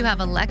 If you have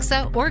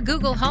Alexa or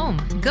Google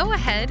Home, go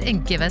ahead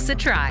and give us a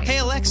try. Hey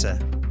Alexa,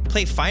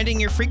 play Finding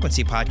Your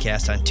Frequency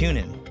podcast on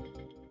TuneIn.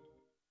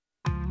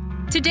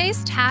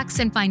 Today's tax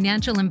and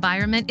financial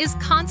environment is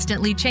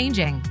constantly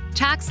changing.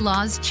 Tax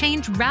laws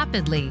change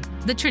rapidly.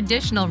 The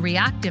traditional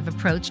reactive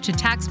approach to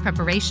tax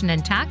preparation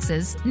and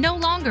taxes no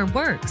longer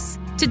works.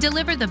 To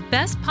deliver the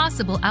best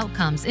possible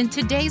outcomes in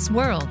today's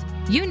world,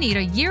 you need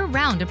a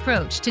year-round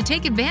approach to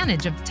take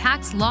advantage of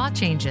tax law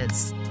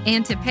changes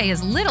and to pay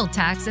as little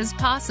tax as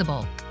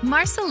possible.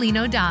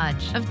 Marcelino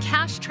Dodge of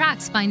Cash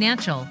Tracks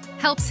Financial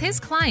helps his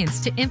clients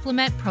to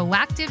implement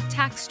proactive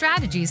tax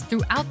strategies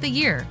throughout the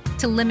year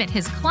to limit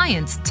his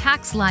clients'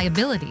 tax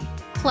liability.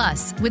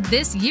 Plus, with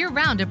this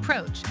year-round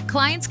approach,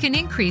 clients can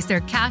increase their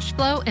cash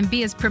flow and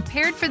be as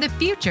prepared for the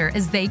future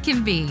as they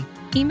can be.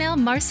 Email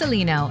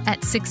Marcelino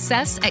at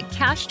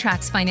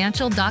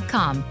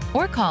success@cashtracksfinancial.com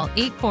or call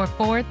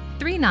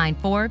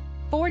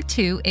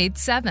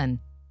 844-394-4287.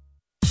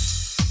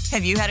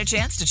 Have you had a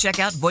chance to check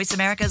out Voice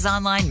America's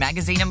online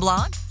magazine and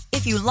blog?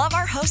 If you love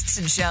our hosts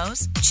and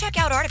shows, check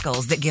out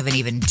articles that give an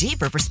even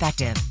deeper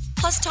perspective,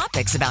 plus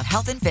topics about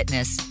health and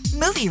fitness,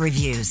 movie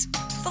reviews,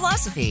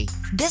 philosophy,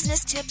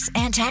 business tips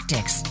and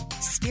tactics,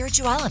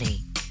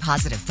 spirituality,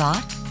 positive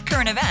thought,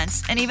 current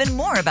events, and even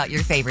more about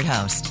your favorite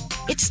host.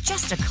 It's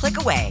just a click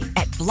away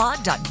at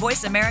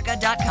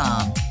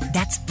blog.voiceamerica.com.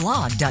 That's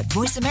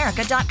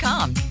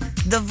blog.voiceamerica.com.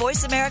 The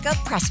Voice America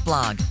Press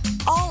Blog.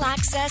 All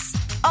access,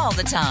 all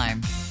the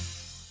time.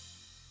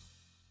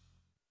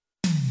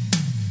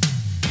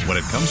 When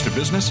it comes to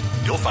business,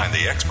 you'll find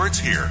the experts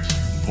here.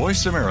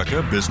 Voice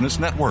America Business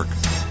Network.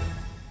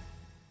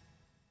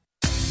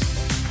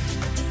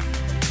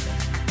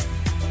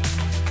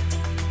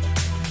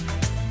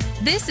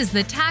 This is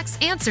the Tax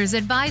Answers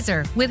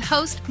Advisor with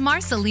host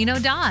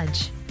Marcelino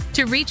Dodge.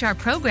 To reach our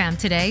program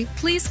today,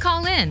 please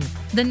call in.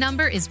 The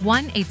number is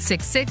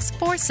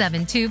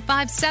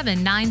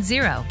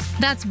 1-866-472-5790.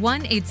 That's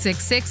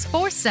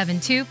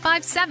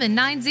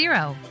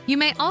 1-866-472-5790. You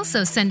may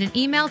also send an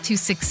email to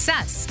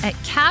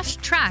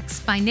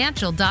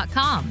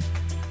success@cashtracksfinancial.com.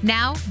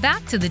 Now,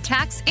 back to the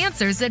Tax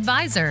Answers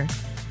Advisor.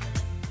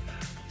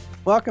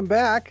 Welcome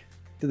back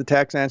to the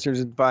Tax Answers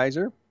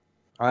Advisor.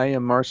 I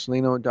am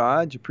Marcelino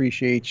Dodge.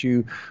 Appreciate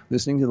you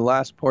listening to the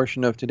last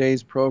portion of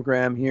today's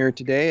program here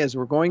today, as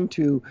we're going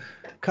to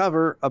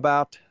cover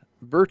about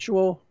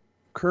virtual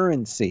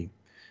currency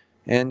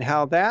and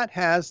how that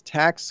has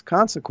tax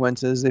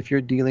consequences if you're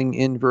dealing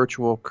in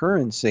virtual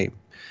currency.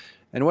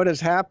 And what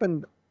has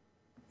happened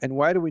and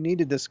why do we need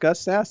to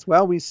discuss that?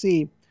 Well, we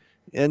see,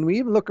 and we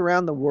even look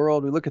around the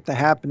world, we look at the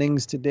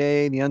happenings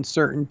today, the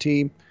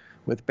uncertainty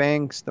with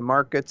banks, the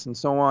markets, and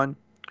so on.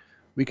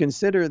 We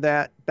consider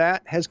that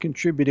that has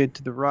contributed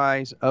to the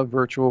rise of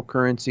virtual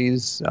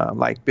currencies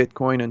like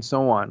Bitcoin and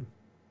so on.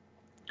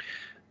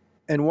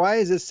 And why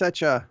is this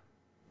such a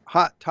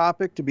hot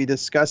topic to be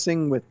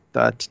discussing with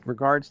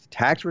regards to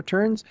tax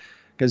returns?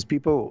 Because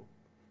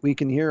we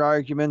can hear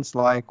arguments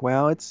like,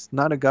 well, it's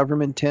not a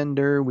government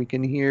tender. We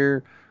can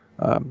hear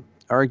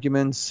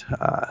arguments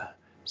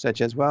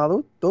such as,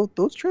 well,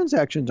 those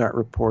transactions aren't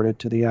reported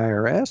to the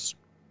IRS.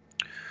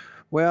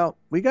 Well,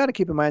 we got to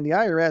keep in mind the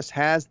IRS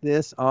has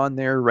this on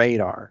their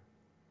radar,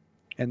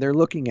 and they're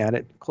looking at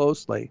it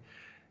closely.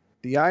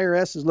 The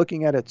IRS is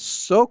looking at it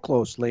so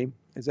closely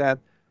is that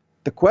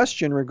the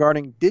question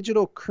regarding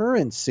digital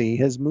currency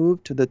has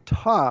moved to the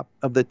top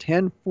of the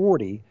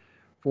 1040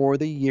 for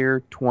the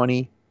year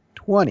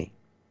 2020.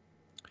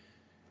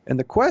 And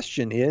the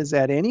question is,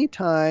 at any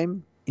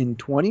time in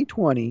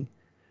 2020,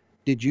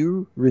 did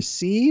you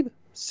receive,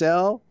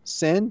 sell,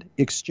 send,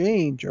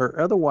 exchange, or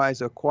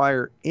otherwise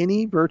acquire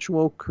any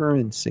virtual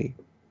currency?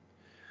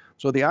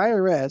 So the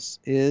IRS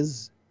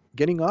is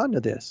getting onto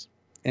this,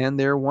 and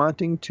they're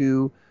wanting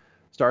to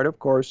start, of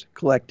course,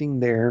 collecting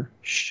their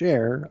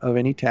share of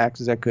any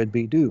taxes that could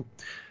be due.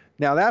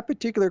 Now, that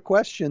particular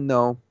question,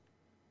 though,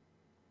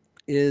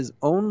 is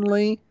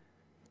only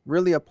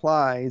really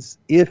applies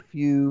if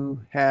you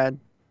had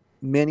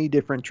many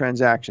different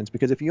transactions.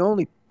 Because if you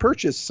only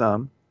purchase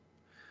some,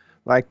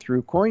 like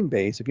through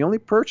Coinbase, if you only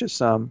purchase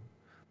some,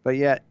 but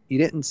yet you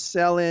didn't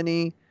sell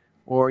any,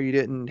 or you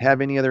didn't have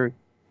any other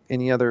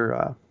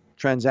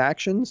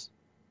transactions,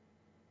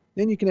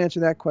 then you can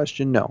answer that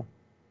question no.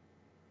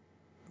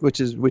 Which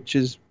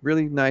is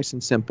really nice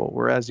and simple.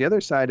 Whereas the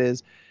other side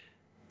is,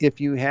 if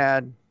you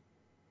had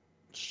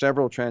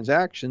several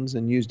transactions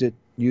and used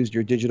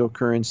your digital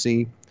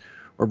currency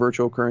or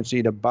virtual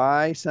currency to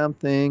buy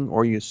something,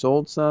 or you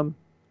sold some,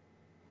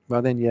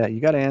 well then, yeah,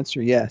 you got to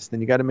answer yes. Then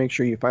you got to make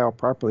sure you file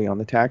properly on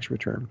the tax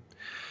return.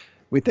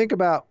 We think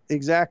about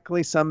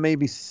exactly, some may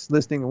be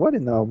listening, what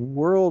in the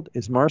world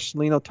is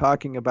Marcelino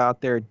talking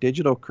about their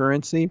digital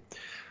currency?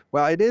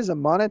 Well, it is a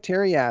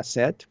monetary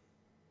asset.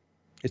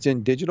 It's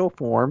in digital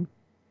form,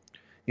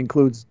 and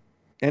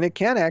it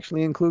can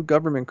actually include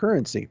government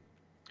currency.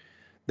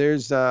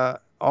 There's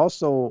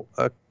also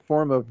a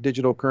form of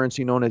digital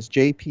currency known as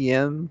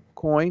JPM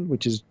coin,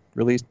 which is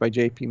released by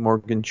JP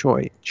Morgan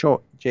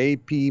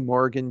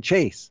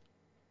Chase.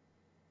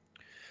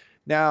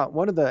 Now,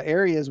 one of the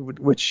areas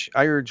which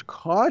I urge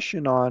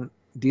caution on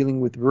dealing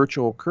with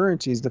virtual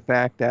currency is the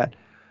fact that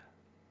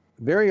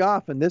very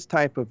often this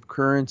type of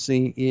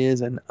currency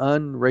is an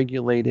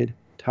unregulated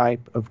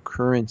type of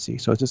currency.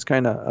 So it's just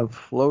kind of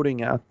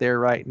floating out there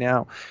right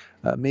now.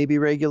 Maybe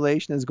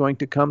regulation is going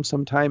to come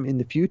sometime in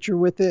the future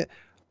with it.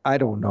 I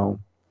don't know.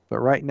 But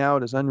right now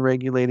it is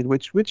unregulated,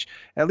 which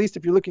at least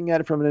if you're looking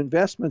at it from an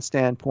investment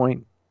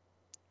standpoint,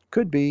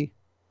 could be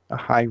a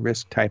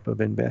high-risk type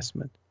of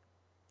investment.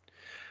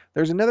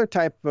 There's another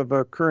type of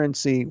a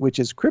currency, which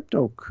is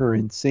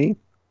cryptocurrency,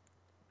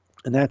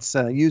 and that's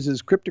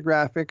uses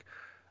cryptographic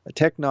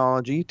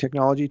technology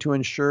to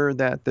ensure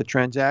that the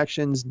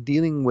transactions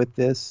dealing with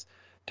this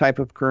type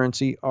of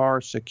currency are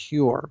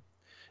secure.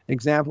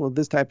 Example of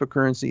this type of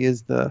currency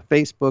is the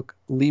Facebook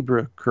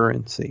Libra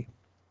currency.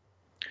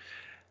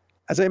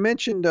 As I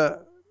mentioned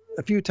a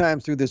few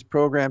times through this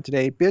program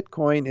today,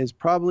 Bitcoin is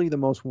probably the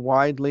most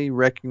widely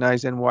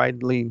recognized and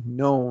widely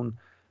known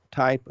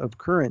type of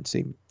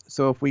currency.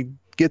 So if we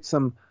get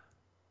some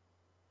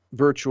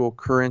virtual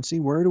currency,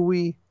 where do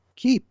we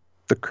keep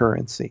the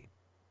currency?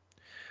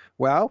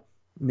 Well,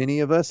 many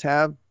of us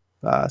have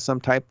some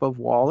type of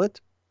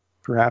wallet,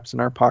 perhaps in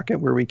our pocket,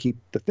 where we keep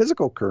the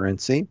physical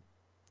currency.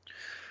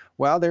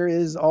 Well, there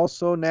is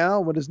also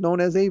now what is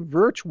known as a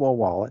virtual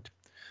wallet,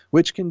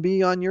 which can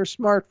be on your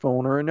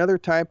smartphone or another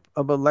type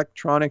of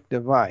electronic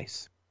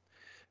device.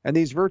 And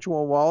these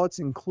virtual wallets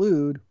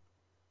include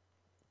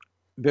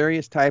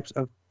various types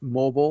of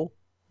mobile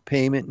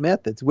payment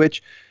methods,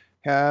 which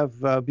have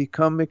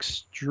become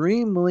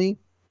extremely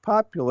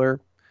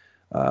popular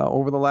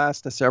over the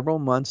last several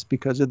months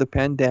because of the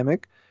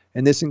pandemic.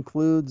 And this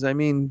includes,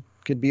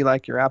 could be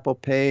like your Apple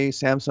Pay,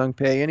 Samsung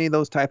Pay, any of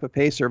those type of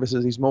pay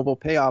services, these mobile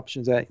pay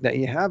options that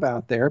you have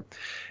out there.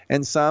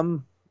 And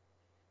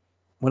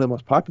one of the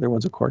most popular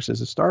ones, of course,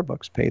 is a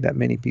Starbucks Pay that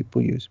many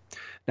people use.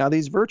 Now,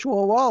 these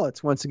virtual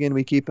wallets, once again,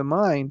 we keep in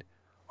mind,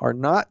 are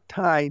not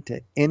tied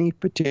to any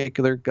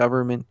particular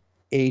government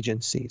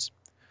agencies.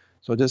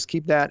 So just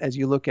keep that as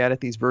you look at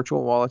it, these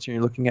virtual wallets, and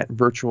you're looking at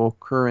virtual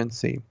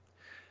currency.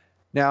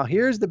 Now,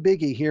 here's the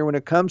biggie here when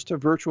it comes to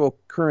virtual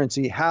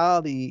currency,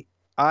 how the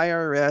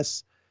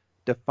IRS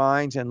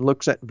defines and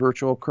looks at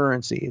virtual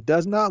currency. It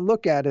does not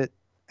look at it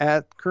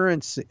at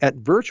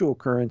virtual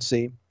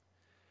currency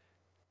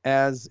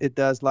as it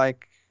does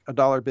like a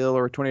dollar bill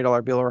or a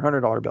 $20 bill or a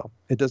 $100 bill.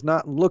 It does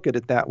not look at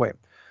it that way.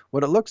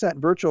 What it looks at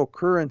virtual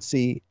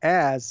currency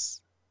as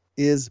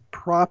is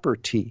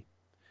property.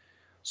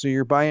 So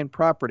you're buying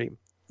property,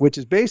 which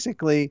is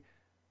basically,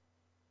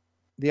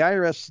 the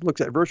IRS looks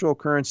at virtual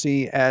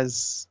currency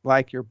as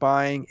like you're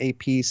buying a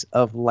piece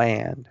of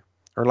land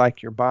or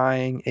like you're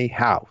buying a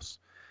house.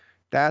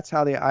 That's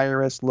how the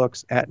IRS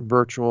looks at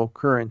virtual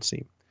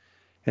currency.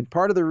 And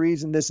part of the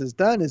reason this is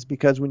done is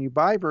because when you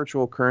buy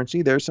virtual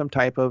currency, there's some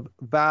type of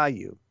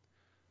value,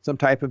 some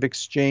type of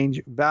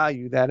exchange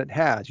value that it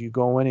has. You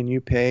go in and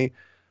you pay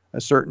a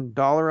certain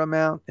dollar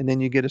amount, and then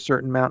you get a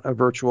certain amount of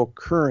virtual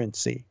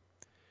currency.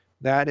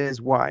 That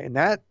is why. And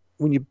that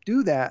when you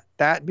do that,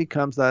 that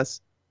becomes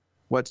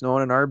what's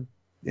known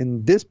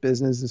in this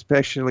business,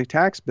 especially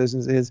tax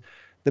business, is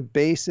the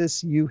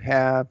basis you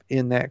have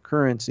in that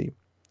currency.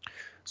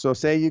 So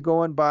say you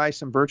go and buy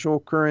some virtual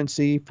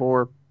currency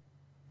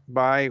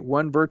buy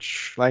one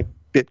like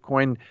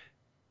Bitcoin.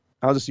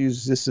 I'll just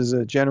use this as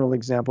a general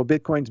example.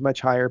 Bitcoin's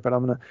much higher, but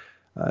I'm going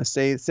to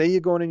say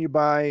you go in and you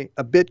buy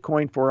a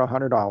Bitcoin for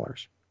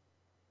 $100.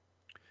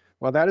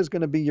 Well, that is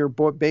going to be your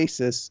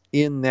basis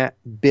in that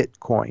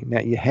Bitcoin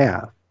that you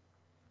have.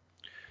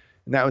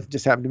 And that would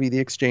just happen to be the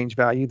exchange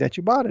value that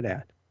you bought it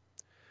at.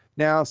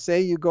 Now,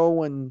 say you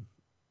go and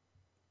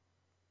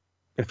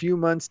a few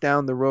months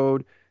down the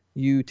road,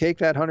 you take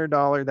that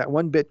 $100, that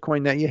one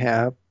Bitcoin that you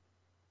have,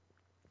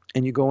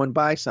 and you go and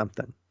buy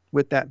something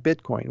with that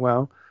Bitcoin.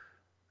 Well,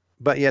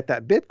 but yet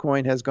that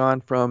Bitcoin has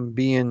gone from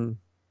being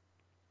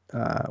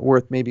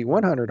worth maybe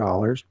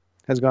 $100,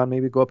 has gone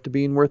maybe go up to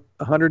being worth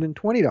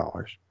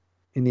 $120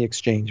 in the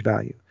exchange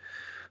value.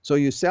 So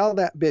you sell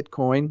that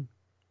Bitcoin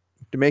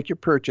to make your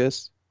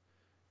purchase,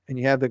 and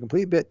you have the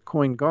complete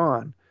Bitcoin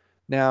gone.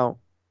 Now,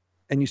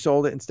 and you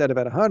sold it instead of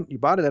at 100, you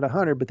bought it at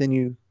 100, but then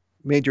you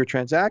made your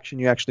transaction,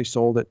 you actually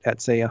sold it at,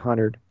 say,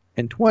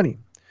 120.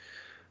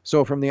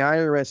 So from the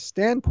IRS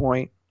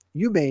standpoint,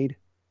 you made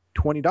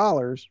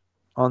 $20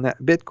 on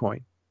that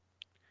Bitcoin.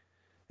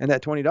 And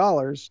that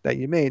 $20 that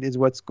you made is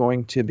what's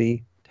going to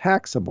be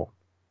taxable.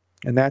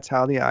 And that's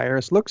how the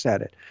IRS looks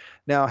at it.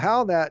 Now,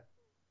 how that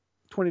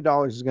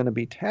 $20 is going to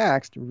be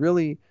taxed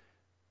really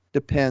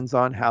depends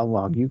on how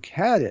long you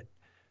had it,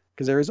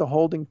 because there is a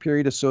holding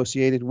period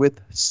associated with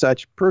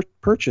such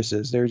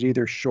purchases. There's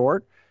either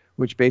short,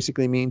 which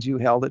basically means you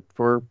held it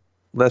for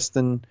less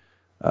than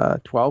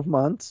 12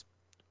 months,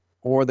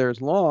 or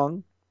there's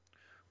long,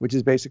 which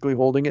is basically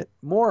holding it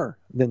more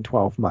than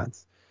 12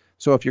 months.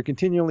 So if you're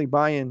continually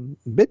buying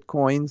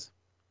Bitcoins,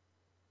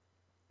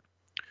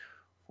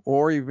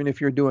 or even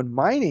if you're doing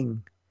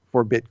mining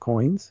for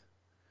Bitcoins,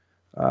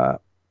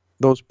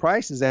 those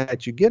prices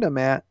that you get them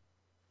at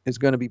is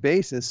going to be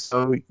basis.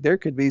 So there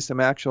could be some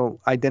actual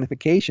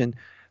identification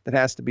that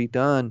has to be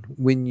done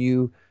when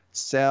you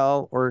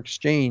sell or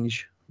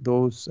exchange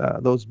those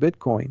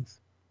Bitcoins.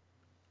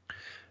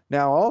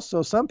 Now,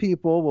 also, some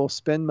people will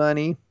spend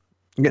money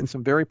getting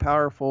some very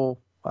powerful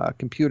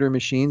computer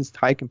machines,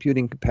 high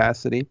computing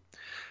capacity,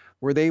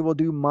 where they will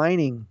do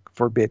mining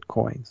for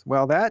Bitcoins.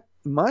 Well, that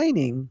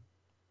mining,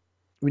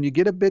 when you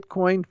get a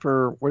Bitcoin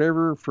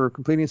for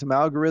completing some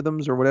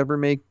algorithms or whatever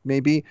may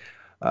be,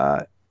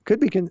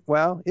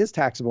 is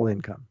taxable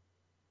income.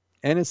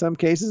 And in some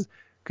cases,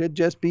 could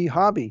just be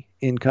hobby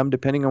income,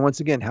 depending on, once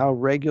again, how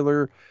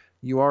regular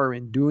you are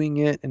in doing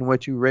it and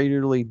what you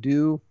regularly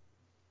do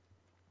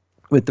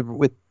with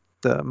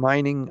the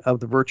mining of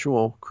the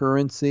virtual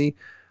currency.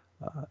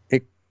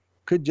 It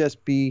could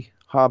just be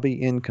hobby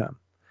income.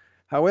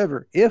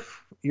 However,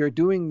 if you're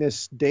doing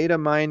this data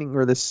mining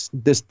or this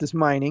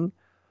mining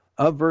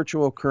of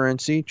virtual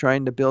currency,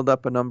 trying to build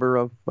up a number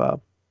of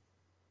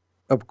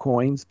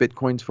coins,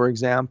 Bitcoins, for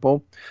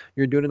example,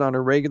 you're doing it on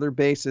a regular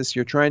basis,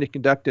 you're trying to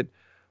conduct it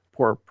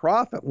for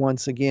profit,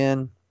 once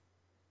again,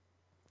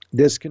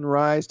 this can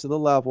rise to the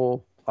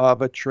level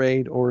of a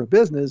trade or a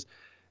business,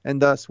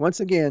 and thus, once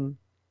again,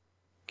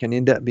 can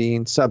end up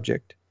being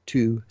subject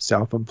to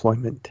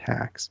self-employment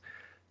tax.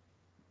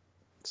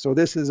 So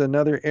this is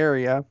another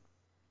area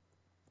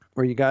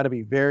where you got to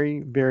be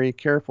very, very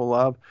careful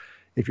of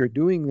if you're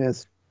doing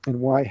this, and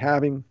why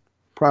having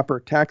proper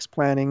tax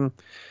planning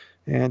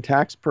and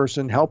tax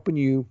person helping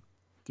you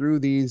through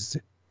these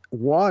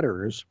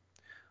waters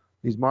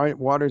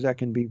that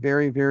can be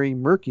very, very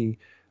murky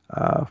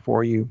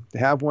for you, to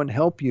have one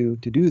help you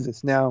to do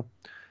this. Now,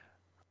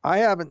 I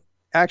haven't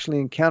actually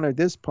encountered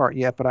this part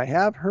yet, but I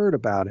have heard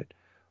about it,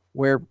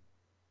 where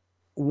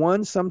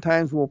one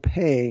sometimes will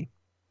pay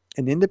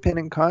an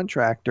independent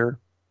contractor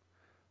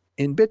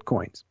in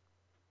Bitcoins.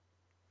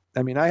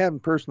 I mean, I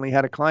haven't personally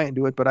had a client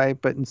do it,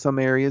 but in some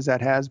areas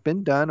that has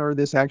been done, or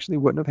this actually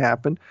wouldn't have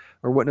happened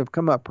or wouldn't have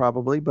come up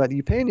probably. But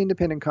you pay an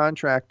independent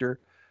contractor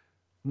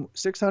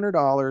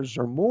 $600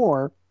 or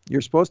more,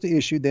 you're supposed to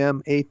issue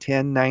them a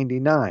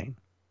 1099.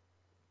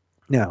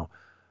 Now,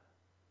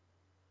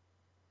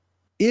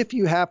 if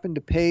you happen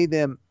to pay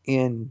them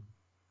in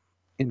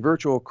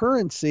virtual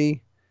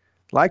currency,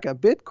 like a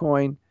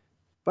Bitcoin,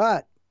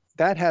 but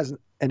that has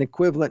an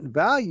equivalent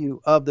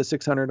value of the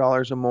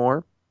 $600 or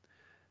more,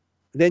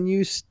 then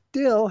you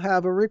still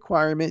have a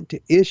requirement to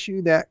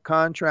issue that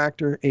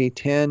contractor a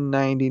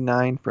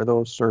 1099 for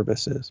those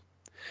services.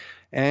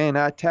 And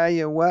I tell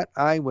you what,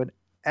 I would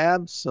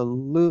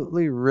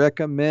absolutely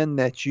recommend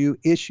that you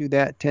issue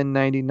that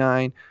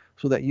 1099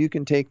 so that you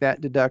can take that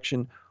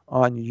deduction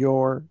on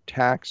your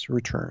tax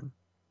return.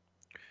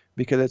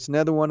 Because it's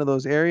another one of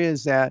those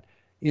areas that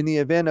in the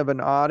event of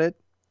an audit,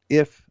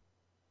 if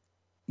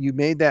you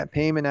made that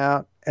payment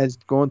out as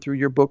going through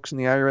your books and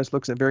the IRS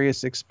looks at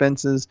various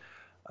expenses,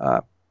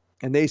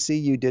 and they see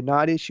you did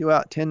not issue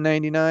out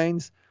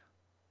 1099s,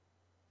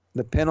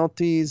 the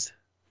penalties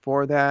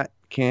for that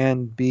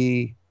can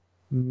be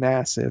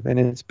massive. And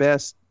it's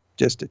best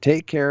just to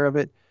take care of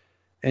it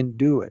and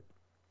do it.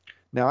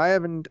 Now, I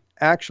haven't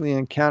actually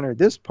encountered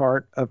this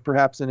part of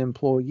perhaps an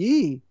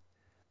employee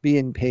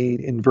being paid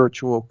in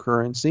virtual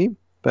currency,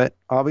 but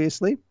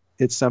obviously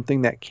it's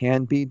something that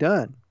can be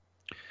done.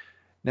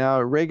 Now,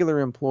 a regular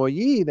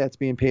employee that's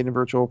being paid in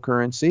virtual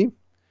currency,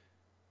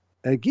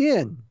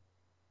 again,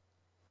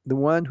 the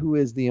one who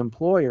is the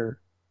employer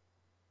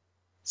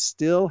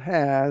still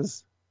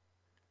has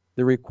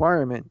the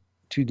requirement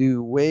to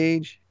do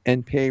wage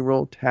and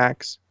payroll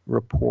tax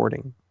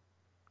reporting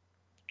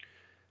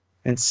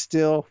and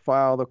still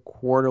file the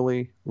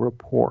quarterly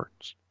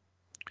reports.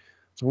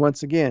 So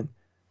once again,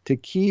 to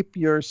keep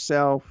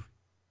yourself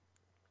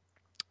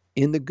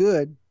in the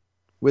good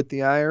with the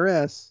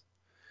IRS,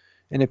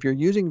 and if you're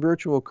using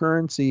virtual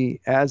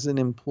currency as an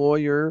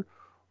employer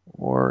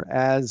or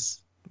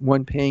as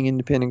one paying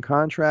independent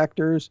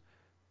contractors,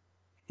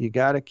 you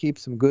got to keep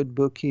some good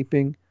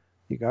bookkeeping.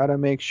 You got to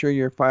make sure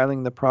you're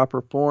filing the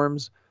proper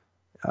forms.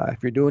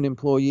 If you're doing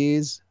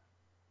employees,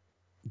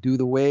 do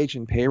the wage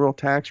and payroll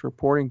tax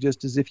reporting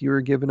just as if you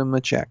were giving them a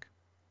check.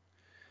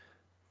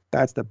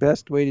 That's the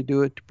best way to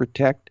do it, to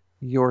protect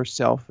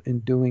yourself in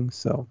doing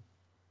so.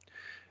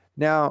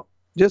 Now,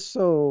 just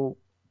so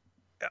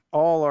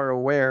all are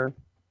aware,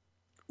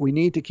 we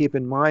need to keep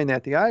in mind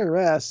that the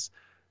IRS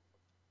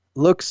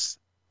looks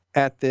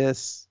at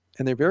this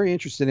and they're very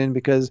interested in,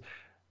 because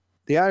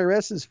the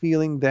IRS is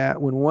feeling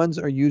that when ones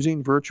are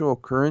using virtual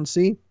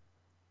currency,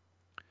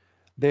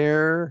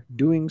 they're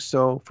doing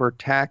so for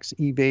tax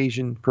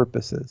evasion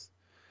purposes.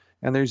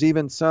 And there's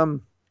even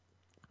some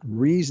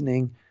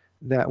reasoning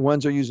that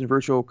ones are using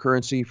virtual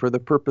currency for the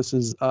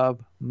purposes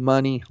of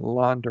money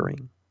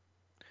laundering.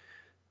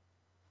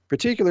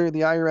 Particularly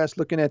the IRS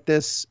looking at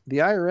this, the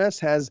IRS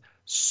has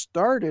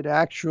started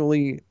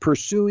actually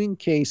pursuing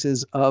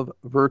cases of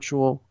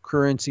virtual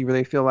currency where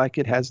they feel like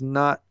it has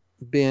not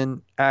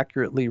been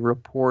accurately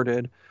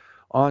reported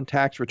on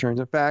tax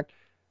returns. In fact,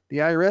 the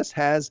IRS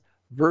has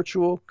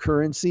virtual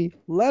currency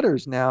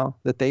letters now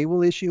that they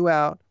will issue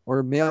out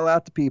or mail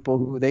out to people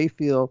who they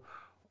feel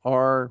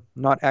are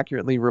not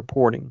accurately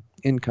reporting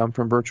income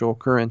from virtual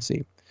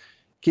currency.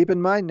 Keep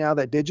in mind now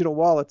that digital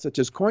wallets such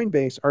as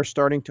Coinbase are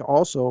starting to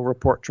also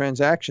report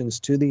transactions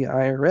to the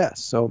IRS.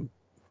 So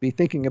be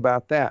thinking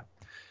about that.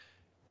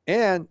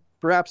 And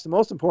perhaps the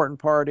most important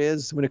part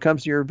is when it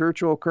comes to your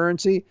virtual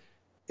currency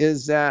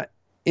is that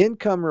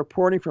income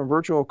reporting from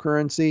virtual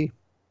currency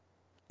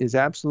is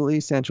absolutely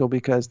essential,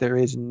 because there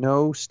is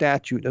no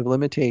statute of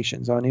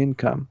limitations on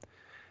income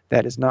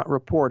that is not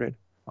reported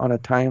on a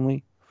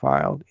timely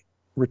filed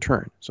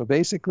return. So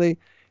basically,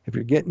 if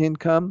you're getting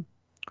income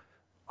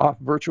off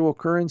virtual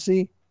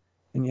currency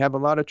and you have a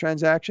lot of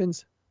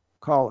transactions,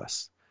 call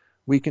us.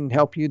 We can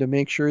help you to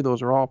make sure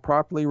those are all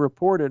properly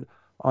reported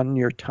on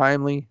your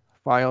timely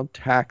filed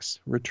tax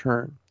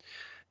return.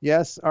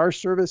 Yes, our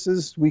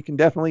services, we can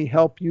definitely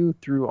help you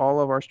through all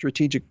of our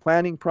strategic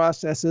planning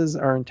processes,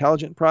 our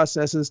intelligent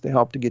processes to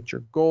help to get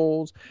your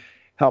goals,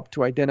 help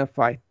to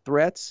identify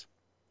threats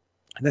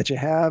that you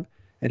have,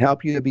 and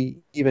help you to be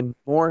even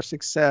more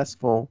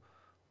successful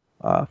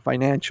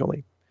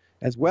financially,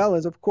 as well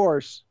as, of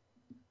course,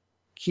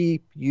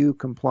 keep you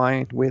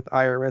compliant with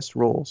IRS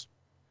rules.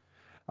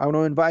 I want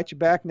to invite you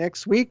back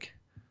next week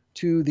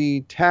to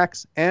the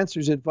Tax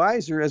Answers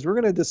Advisor, as we're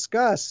going to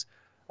discuss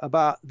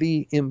about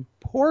the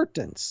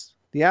importance,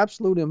 the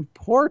absolute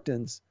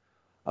importance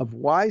of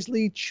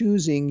wisely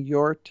choosing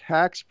your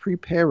tax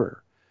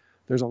preparer.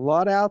 There's a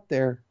lot out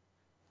there.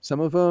 Some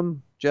of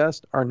them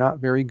just are not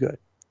very good.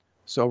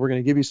 So we're going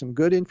to give you some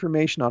good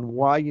information on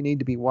why you need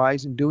to be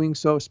wise in doing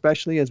so,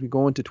 especially as we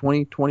go into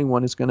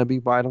 2021. It's going to be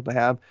vital to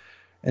have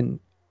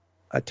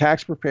a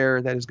tax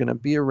preparer that is going to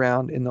be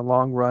around in the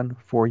long run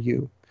for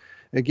you.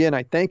 Again,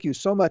 I thank you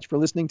so much for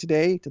listening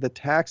today to the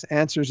Tax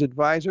Answers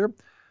Advisor.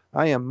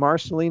 I am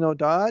Marcelino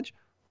Dodge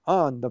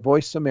on the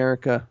Voice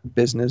America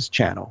Business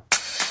Channel.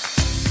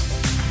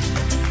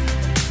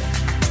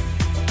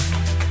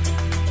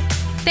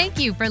 Thank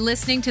you for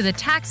listening to the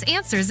Tax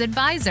Answers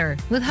Advisor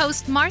with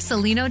host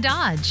Marcelino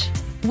Dodge.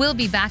 We'll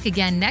be back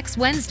again next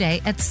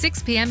Wednesday at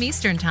 6 p.m.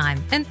 Eastern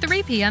Time and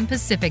 3 p.m.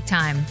 Pacific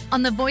Time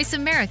on the Voice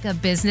America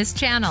Business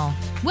Channel.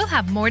 We'll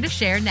have more to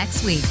share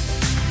next week.